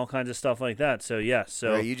food and all kinds of stuff like that. So, yes.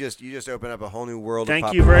 So, Right, you just open up a whole new world. thank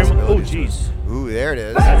of you very much. Oh, possibilities. jeez. Ooh, there it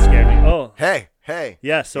is. That scared me. Oh, Hey.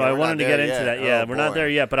 yeah. So Yeah, I we're wanted not to there get into yet. that. Yeah, Oh, we're not boy. there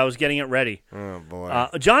yet, but I was getting it ready. Oh boy.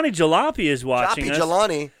 Johnny Jalopy is watching Joppy us.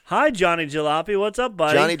 Jelani. Hi, Johnny Jalopy. What's up,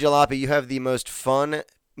 buddy? Johnny Jalopy, you have the most fun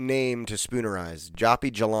name to spoonerize. Joppy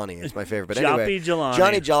Jelani is my favorite. But anyway, Joppy Jelani.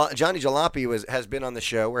 Johnny Jalopy has been on the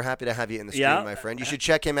show. We're happy to have you in the stream, Yeah. my friend. You should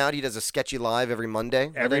check him out. He does a sketchy live every Monday.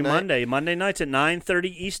 Every night, Monday nights at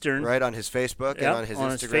 9:30 Eastern. right on his Facebook Yep, and on his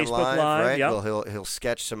on his Instagram Facebook Live, right? yep. Well, he'll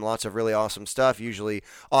sketch lots of really awesome stuff, usually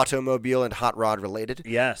automobile and hot rod related.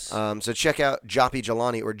 Yes. So check out Joppy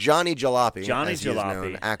Jelani or Johnny Jalopy. Johnny as he is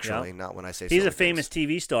Jalopy, known, actually, yep. not when I say He's silly a famous things.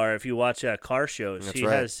 TV star. If you watch car shows, That's he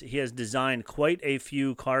right. has designed quite a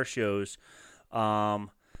few car shows.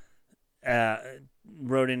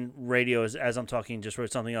 Rodin Radio, as I'm talking, just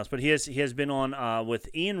wrote something else. But he has been on with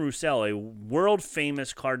Ian Roussel, a world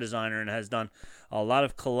famous car designer, and has done a lot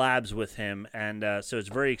of collabs with him. And so it's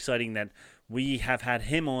very exciting that we have had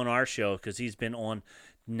him on our show because he's been on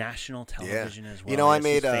national television as well. You know, I Yes,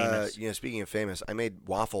 made, he's famous. speaking of famous, I made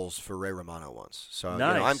waffles for Ray Romano once. So,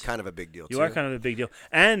 Nice. I'm kind of a big deal, too. You are kind of a big deal.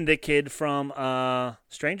 And the kid from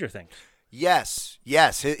Stranger Things. Yes.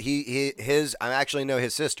 His, I actually know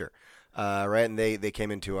his sister, right? And they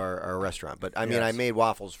came into our restaurant. But, I mean, Yes. I made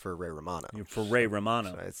waffles for Ray Romano. For Ray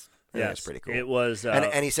Romano. So it's Yes, pretty cool. It was.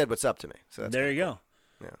 And he said what's up to me. So that's there kinda you cool. go.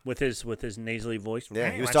 Yeah. With his nasally voice.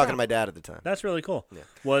 Yeah, he was What's talking up? to my dad at the time. That's really cool. Yeah.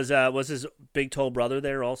 Was his big tall brother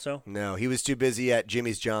there also? No, he was too busy at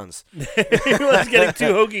Jimmy's John's. He was getting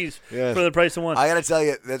 2 hoagies Yes. for the price of one. I got to tell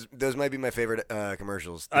you, those might be my favorite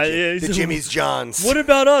commercials. The, yeah, the Jimmy's John's. What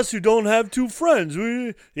about us who don't have 2 friends?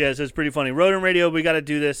 Yes, it's pretty funny. Rodin Radio, we got to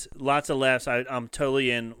do this. Lots of laughs. I'm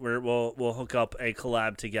totally in. We'll hook up a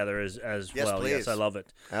collab together as Yes, well. please. Yes, I love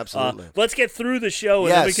it. Absolutely. Let's get through the show, and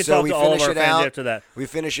Yes, then we can so talk we to all of finish our it fans out. after that. We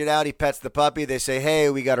finish it out. He pets the puppy. They say, "Hey,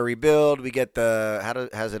 we got to rebuild." We get the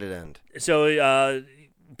how's it end? So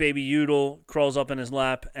baby Udall crawls up in his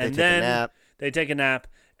lap, and take a then nap. they take a nap.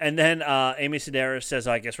 And then Amy Sedaris says,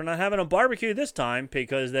 I guess we're not having a barbecue this time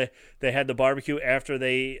because they had the barbecue after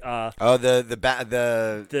they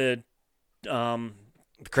The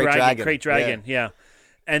Crate Dragon. Crate Dragon, yeah.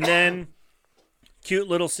 And then cute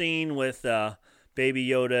little scene with Baby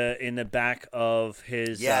Yoda in the back of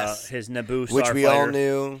his Yes. his Naboo which we all starfighter.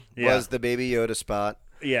 knew Yeah. was the Baby Yoda spot.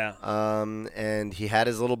 Yeah. And he had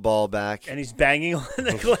his little ball back. And he's banging on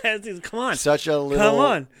the glass. He's, come on. Such a little Come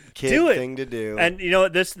on. kid Do it. thing to do. And you know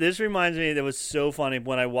what? This reminds me that was so funny.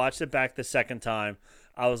 When I watched it back the second time,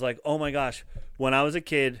 I was like, oh my gosh. When I was a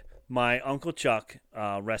kid, my Uncle Chuck,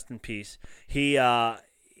 rest in peace,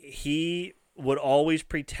 he would always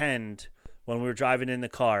pretend when we were driving in the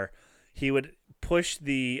car, he would push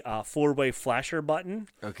the four-way flasher button.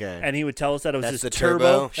 Okay. And he would tell us that it was That's his the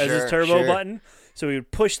turbo? his Sure, turbo sure. button. So he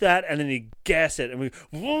would push that, and then he'd gas it, and we,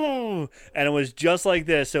 whoa, and it was just like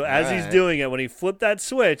this. So as he's Right. doing it, when he flipped that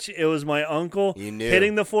switch, it was my uncle You knew.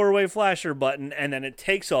 hitting the four-way flasher button, and then it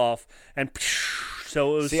takes off, and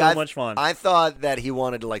so it was See, so much fun. I thought that he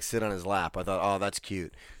wanted to like sit on his lap. I thought, oh, that's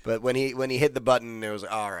cute. But when he hit the button, it was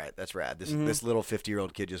like, all right, that's rad. Mm-hmm. This little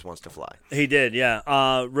 50-year-old kid just wants to fly. He did, yeah.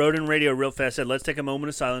 Rodin Radio real fast said, let's take a moment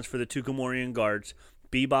of silence for the two Gamorrean guards,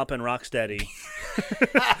 Bebop and Rocksteady,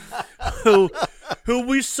 who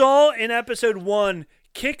we saw in episode 1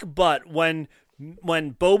 kick butt when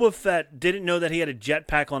Boba Fett didn't know that he had a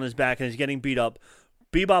jetpack on his back and he's getting beat up.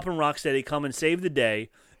 Bebop and Rocksteady come and save the day,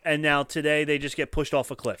 and now today they just get pushed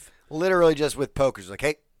off a cliff. Literally just with pokers, like,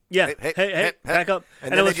 hey. Yeah, hey, back up.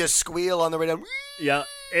 And it then was, they just squeal on the way down. yeah,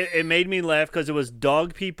 it made me laugh because it was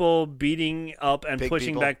dog people beating up and Pig pushing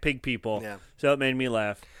people. back pig people. Yeah. So it made me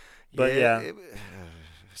laugh. But yeah.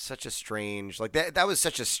 Such a strange, like that was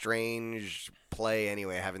such a strange play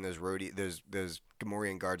anyway, having those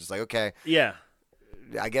Gamorrean guards. It's like, okay, Yeah.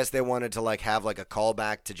 I guess they wanted to like have like a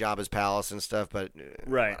callback to Jabba's palace and stuff, but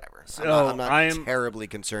Right. whatever. So I'm not I am- terribly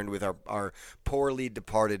concerned with our poorly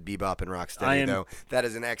departed Bebop and I Rocksteady, am- though. That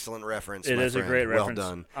is an excellent reference. It my is a friend. great reference. Well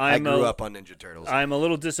done. I'm I grew a- up on Ninja Turtles. I'm a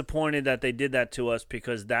little disappointed that they did that to us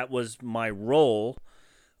because that was my role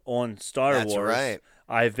on Star That's Wars. right.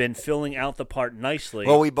 I've been filling out the part nicely.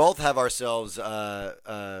 Well, we both have ourselves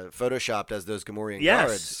photoshopped as those Gamorrean yes,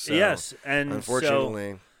 guards. So yes, and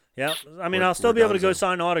unfortunately, yeah. I mean, we're- I'll still we're be able to donezo. go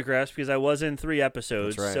sign autographs because I was in 3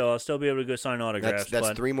 episodes, That's right. so I'll still be able to go sign autographs. that's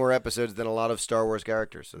but 3 more episodes than a lot of Star Wars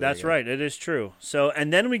characters. So there that's you go. right. It is true. So,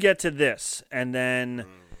 and then we get to this, and then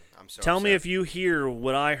I'm so tell me upset. if you hear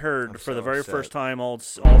what I heard I'm for the so very upset. first time all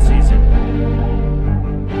season.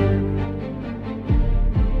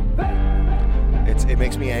 It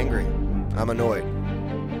makes me angry. I'm annoyed.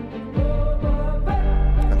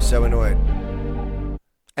 I'm so annoyed.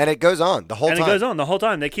 And it goes on the whole And time. it goes on the whole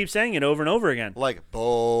time. They keep saying it over and over again. Like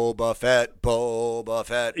Boba Fett, Boba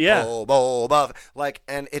Fett, Yeah. Boba Fett. Like,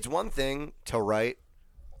 and it's one thing to write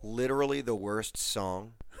literally the worst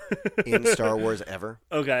song in Star Wars ever.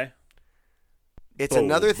 Okay. It's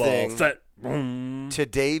another Boba thing Fett. to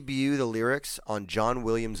debut the lyrics on John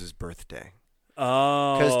Williams' birthday.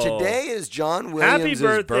 Oh. Because today is John Williams'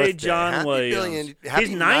 Happy birthday, John Happy Williams. Happy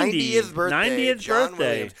He's 90. 90th birthday, 90th John birthday.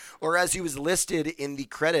 Williams. Or as he was listed in the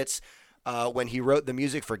credits when he wrote the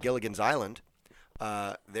music for Gilligan's Island.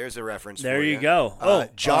 There's a reference There for you go.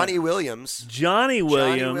 Johnny Williams. Johnny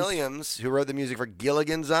Williams. Johnny Williams, who wrote the music for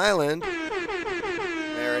Gilligan's Island.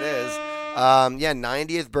 There it is.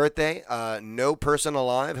 90th birthday. No person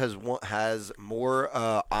alive has more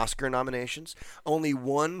Oscar nominations. Only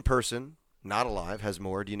one person not alive has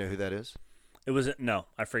more. Do you know who that is? It was no,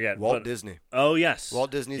 I forget. Walt but- Disney. Oh yes. Walt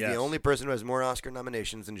Disney's Yes. the only person who has more Oscar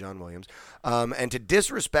nominations than John Williams. And to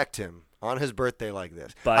disrespect him on his birthday like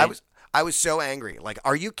this, I was so angry. Like,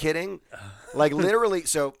 are you kidding? Like, literally.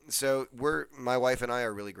 So my wife and I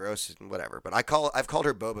are really gross and whatever. But I've called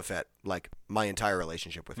her Boba Fett like my entire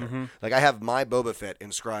relationship with her. Mm-hmm. Like, I have my Boba Fett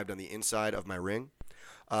inscribed on the inside of my ring.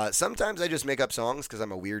 Sometimes I just make up songs because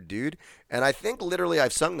I'm a weird dude, and I think literally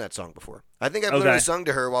I've sung that song before. I think I've literally sung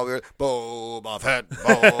to her while we were Boba Fett,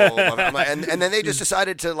 Boba Fett. And then they just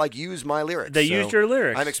decided to like use my lyrics. They used your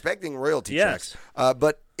lyrics. I'm expecting royalty Yes. checks.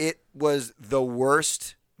 But it was the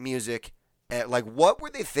worst music. Like, what were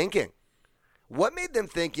they thinking? What made them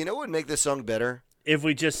think, what would make this song better? If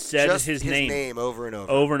we just said his name over and over.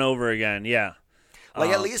 over and over again, yeah.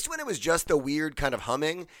 Like, at least when it was just the weird kind of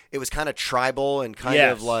humming, it was kind of tribal and kind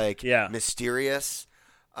of like mysterious.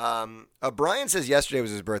 Brian says yesterday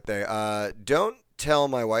was his birthday. Don't tell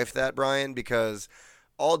my wife that, Brian, because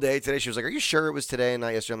all day today she was like, "Are you sure it was today and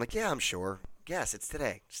not yesterday?" I'm like, "Yeah, I'm sure. Yes, it's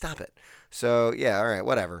today. Stop it." So, yeah, all right,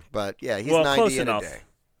 whatever. But, yeah, he's 90 close in enough. a day.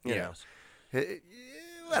 You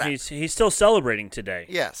know. He's still celebrating today.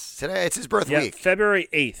 Yes, today it's his birth Yeah, week, February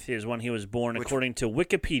 8th is when he was born, according to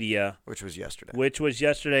Wikipedia, which was yesterday. which was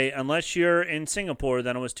yesterday. Unless you're in Singapore,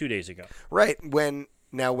 then it was 2 days ago. Right. When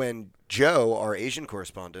Joe, our Asian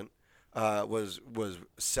correspondent, was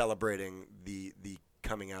celebrating the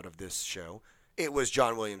coming out of this show, it was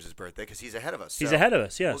John Williams' birthday because he's ahead of us. He's ahead of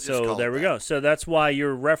us, yeah. we'll just So call there it we that. go. So that's why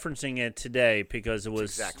you're referencing it today because it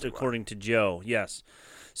was exactly according to Joe. Yes.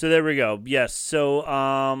 So there we go. Yes. So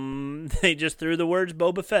they just threw the words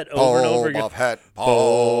Boba Fett over and over again. Boba Fett.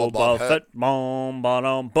 Boba Fett.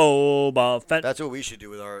 Boba Fett. That's what we should do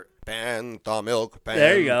with our Bantha Milk.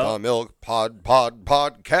 There you go. Bantha Milk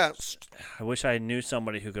podcast. I wish I knew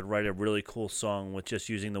somebody who could write a really cool song with just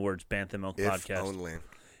using the words Bantha Milk podcast. Only.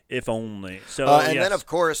 If only. So And then of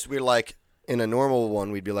course we're like, in a normal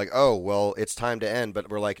one, we'd be like, "Oh, well, it's time to end," but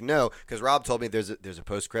we're like, "No," because Rob told me there's a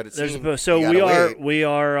post-credit scene. So You we gotta are wait. we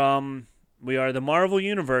are the Marvel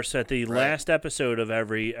Universe at the last episode of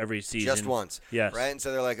every season. Just once, yes, right? And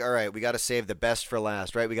so they're like, "All right, we got to save the best for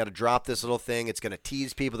last, right? We got to drop this little thing. It's going to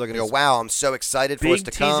tease people. They're going to go, wow, I'm so excited for us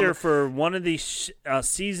big to come." teaser for one of these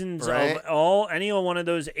seasons Right. of any one of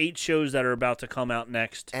those 8 shows that are about to come out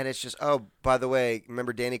next. And it's just, oh, by the way,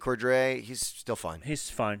 remember Danny Cordray? He's still fine. He's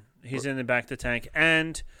fine. He's in the back of the tank,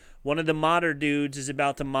 and one of the modder dudes is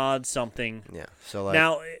about to mod something. Yeah. So like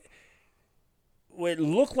Now, it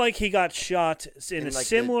looked like he got shot in a like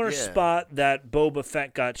similar spot that Boba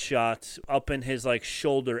Fett got shot, up in his like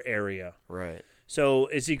shoulder area. right. So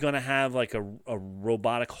is he going to have like a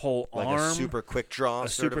robotic whole Like arm? a super quick draw, A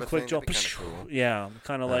sort super of a quick thing. draw. That'd be kinda cool. Yeah,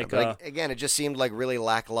 kind of like but again, it just seemed like really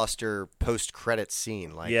lackluster post-credit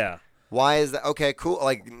scene. Like, yeah, why is that? Okay, cool.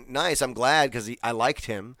 Like, nice. I'm glad because I liked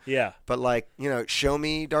him. yeah, But like, show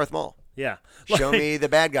me Darth Maul. yeah. Show me the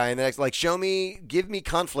bad guy in the next. Like, give me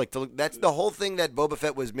conflict. That's the whole thing that Boba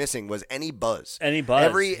Fett was missing was any buzz. Any buzz,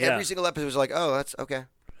 Every yeah. single episode was like, oh, that's okay.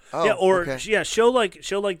 Oh, Yeah, or okay. show like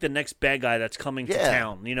the next bad guy that's coming to Yeah.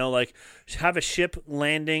 town. Like have a ship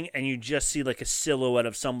landing and you just see like a silhouette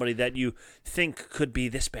of somebody that you think could be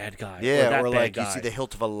this bad guy. or Yeah, that or bad like guy. you see the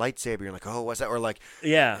hilt of a lightsaber, you're like, oh, what's that? Or like,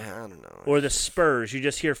 yeah. I don't know. Or the spurs. You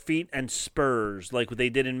just hear feet and spurs, like what they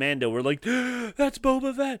did in Mando. We're like, that's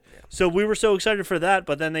Boba Fett. Yeah. So we were so excited for that,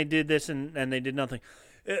 but then they did this and they did nothing.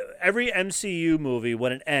 Every MCU movie,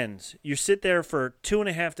 when it ends, you sit there for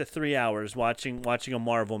 2.5 to 3 hours watching a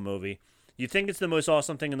Marvel movie. You think it's the most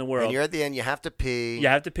awesome thing in the world. And you're at the end, you have to pee. You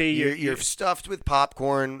have to pee. You're stuffed with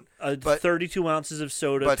popcorn, but 32 ounces of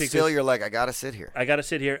soda. but because still, you're like, I gotta sit here. I got to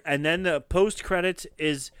sit here. And then the post credits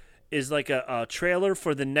is like a trailer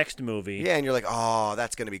for the next movie. Yeah, and you're like, oh,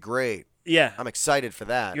 that's gonna be great. Yeah. I'm excited for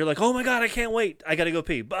that. You're like, oh my God, I can't wait. I got to go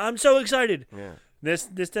pee. But I'm so excited. Yeah. This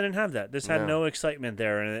didn't have that. This had no excitement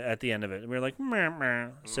there at the end of it. We were like, meh, meh.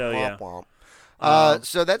 So, yeah. Womp womp.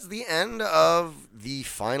 So that's the end of the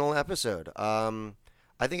final episode.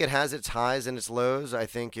 I think it has its highs and its lows. I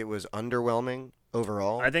think it was underwhelming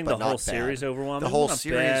overall. I think but the whole not series bad. overwhelming. The whole Not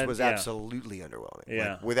series bad, was yeah. absolutely underwhelming.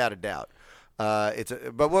 Yeah. like, without a doubt.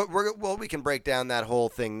 But we can break down that whole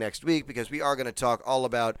thing next week because we are going to talk all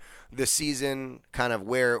about the season, kind of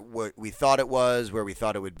what we thought it was, where we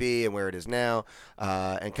thought it would be, and where it is now,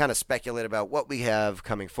 and kind of speculate about what we have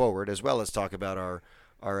coming forward, as well as talk about our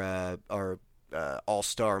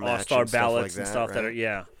all-star match, All-star and stuff ballots like and that, stuff right? that are,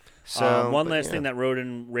 yeah. So, one but, last yeah. thing that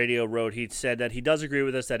Roden Radio wrote, he said that he does agree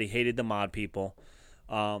with us that he hated the mod people.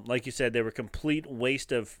 Like you said, they were a complete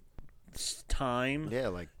waste of time. Yeah,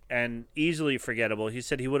 like. And easily forgettable. He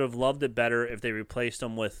said he would have loved it better if they replaced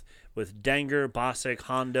them with Dengar, Bossk,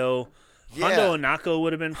 Hondo. Yeah. Hondo and Nako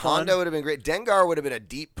would have been fun. Hondo would have been great. Dengar would have been a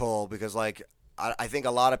deep pull because, like, I think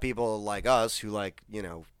a lot of people like us who like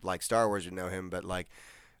Star Wars would know him, but like,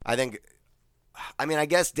 I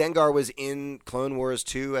guess Dengar was in Clone Wars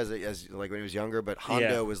too as like when he was younger, but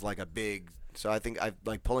Hondo was like a big. So I think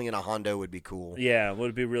pulling in a Hondo would be cool. Yeah,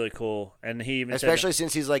 would be really cool. And he even especially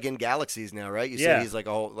since he's like in Galaxies now, right? You said he's like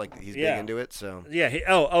he's big into it. So yeah.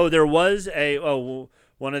 There was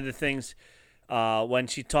one of the things when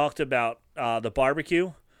she talked about the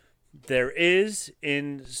barbecue. There is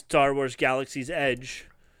in Star Wars Galaxy's Edge.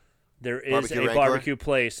 There is Barbecue a barbecue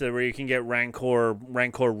place where you can get Rancor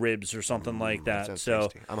ribs or something like that. sounds So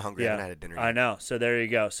tasty. I'm hungry. I haven't had a dinner yet. I know. So there you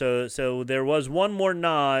go. So there was one more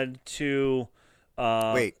nod to.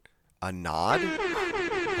 Wait, a nod?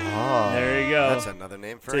 Oh, there you go. That's another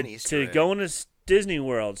name for an Easter to egg. go into Disney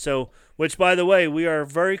World. So, which by the way, we are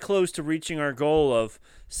very close to reaching our goal of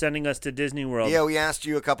sending us to Disney World. Yeah, we asked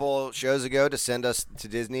you a couple shows ago to send us to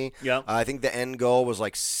Disney. Yep. I think the end goal was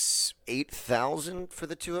like 8,000 for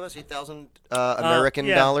the two of us, 8,000 American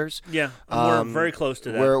dollars. Yeah, we're very close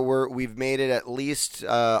to that. We've made it at least,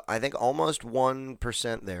 I think, almost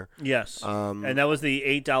 1% there. Yes, and that was the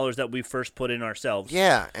 $8 that we first put in ourselves.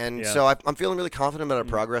 Yeah, and Yeah. so I'm feeling really confident about our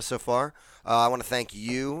progress so far. I want to thank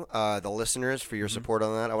you, the listeners, for your support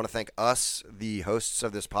on that. I want to thank us, the hosts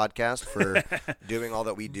of this podcast, for doing all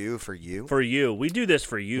that we do for you. For you, we do this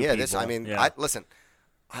for you. Yeah, people. listen,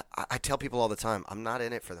 I tell people all the time, I'm not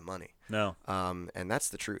in it for the money. No. And that's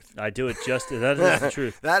the truth. I do it that is the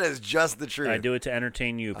truth. That is just the truth. I do it to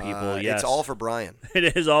entertain you people, yes. It's all for Brian.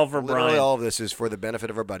 It is all for Literally Brian. all of this is for the benefit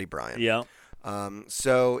of our buddy Brian. Yeah.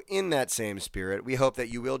 So in that same spirit, we hope that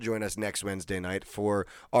you will join us next Wednesday night for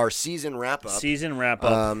our season wrap-up.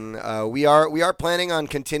 We are planning on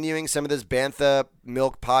continuing some of this Bantha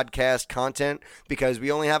Milk podcast content because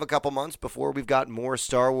we only have a couple months before we've got more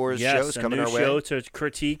Star Wars shows coming our way. Yes, a new show to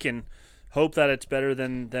critique and hope that it's better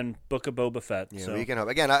than Book of Boba Fett. Yeah, so. we can hope.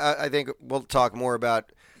 Again, I think we'll talk more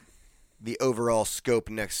about the overall scope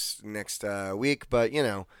next week, but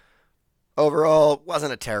overall,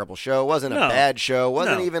 wasn't a terrible show. Wasn't a bad show.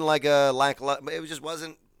 Wasn't even like a it just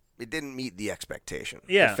wasn't. It didn't meet the expectation.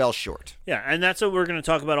 Yeah, it fell short. Yeah, and that's what we're going to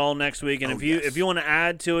talk about all next week. And if you want to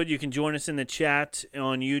add to it, you can join us in the chat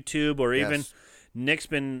on YouTube or even. Nick's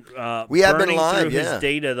been burning live, through his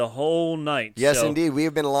data the whole night. Yes, indeed. We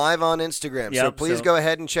have been live on Instagram. So please go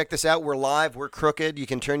ahead and check this out. We're live. We're crooked. You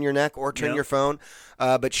can turn your neck or turn your phone.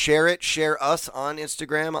 But share it. Share us on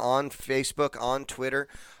Instagram, on Facebook, on Twitter.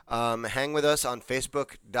 Hang with us on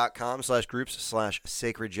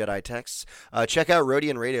Facebook.com/groups/Sacred Jedi Texts. Check out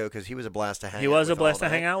Rodian Radio because he was a blast to hang out with. He was a blast to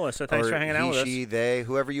hang out with, so thanks for hanging out with us. She, they,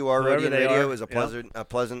 whoever you are, Rodian Radio, it was a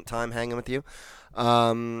pleasant time hanging with you.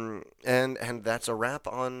 And that's a wrap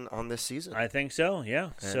on this season. I think so, yeah.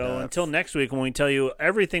 And, so until next week when we tell you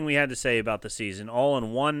everything we had to say about the season, all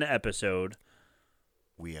in one episode.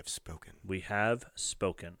 We have spoken. We have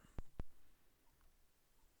spoken.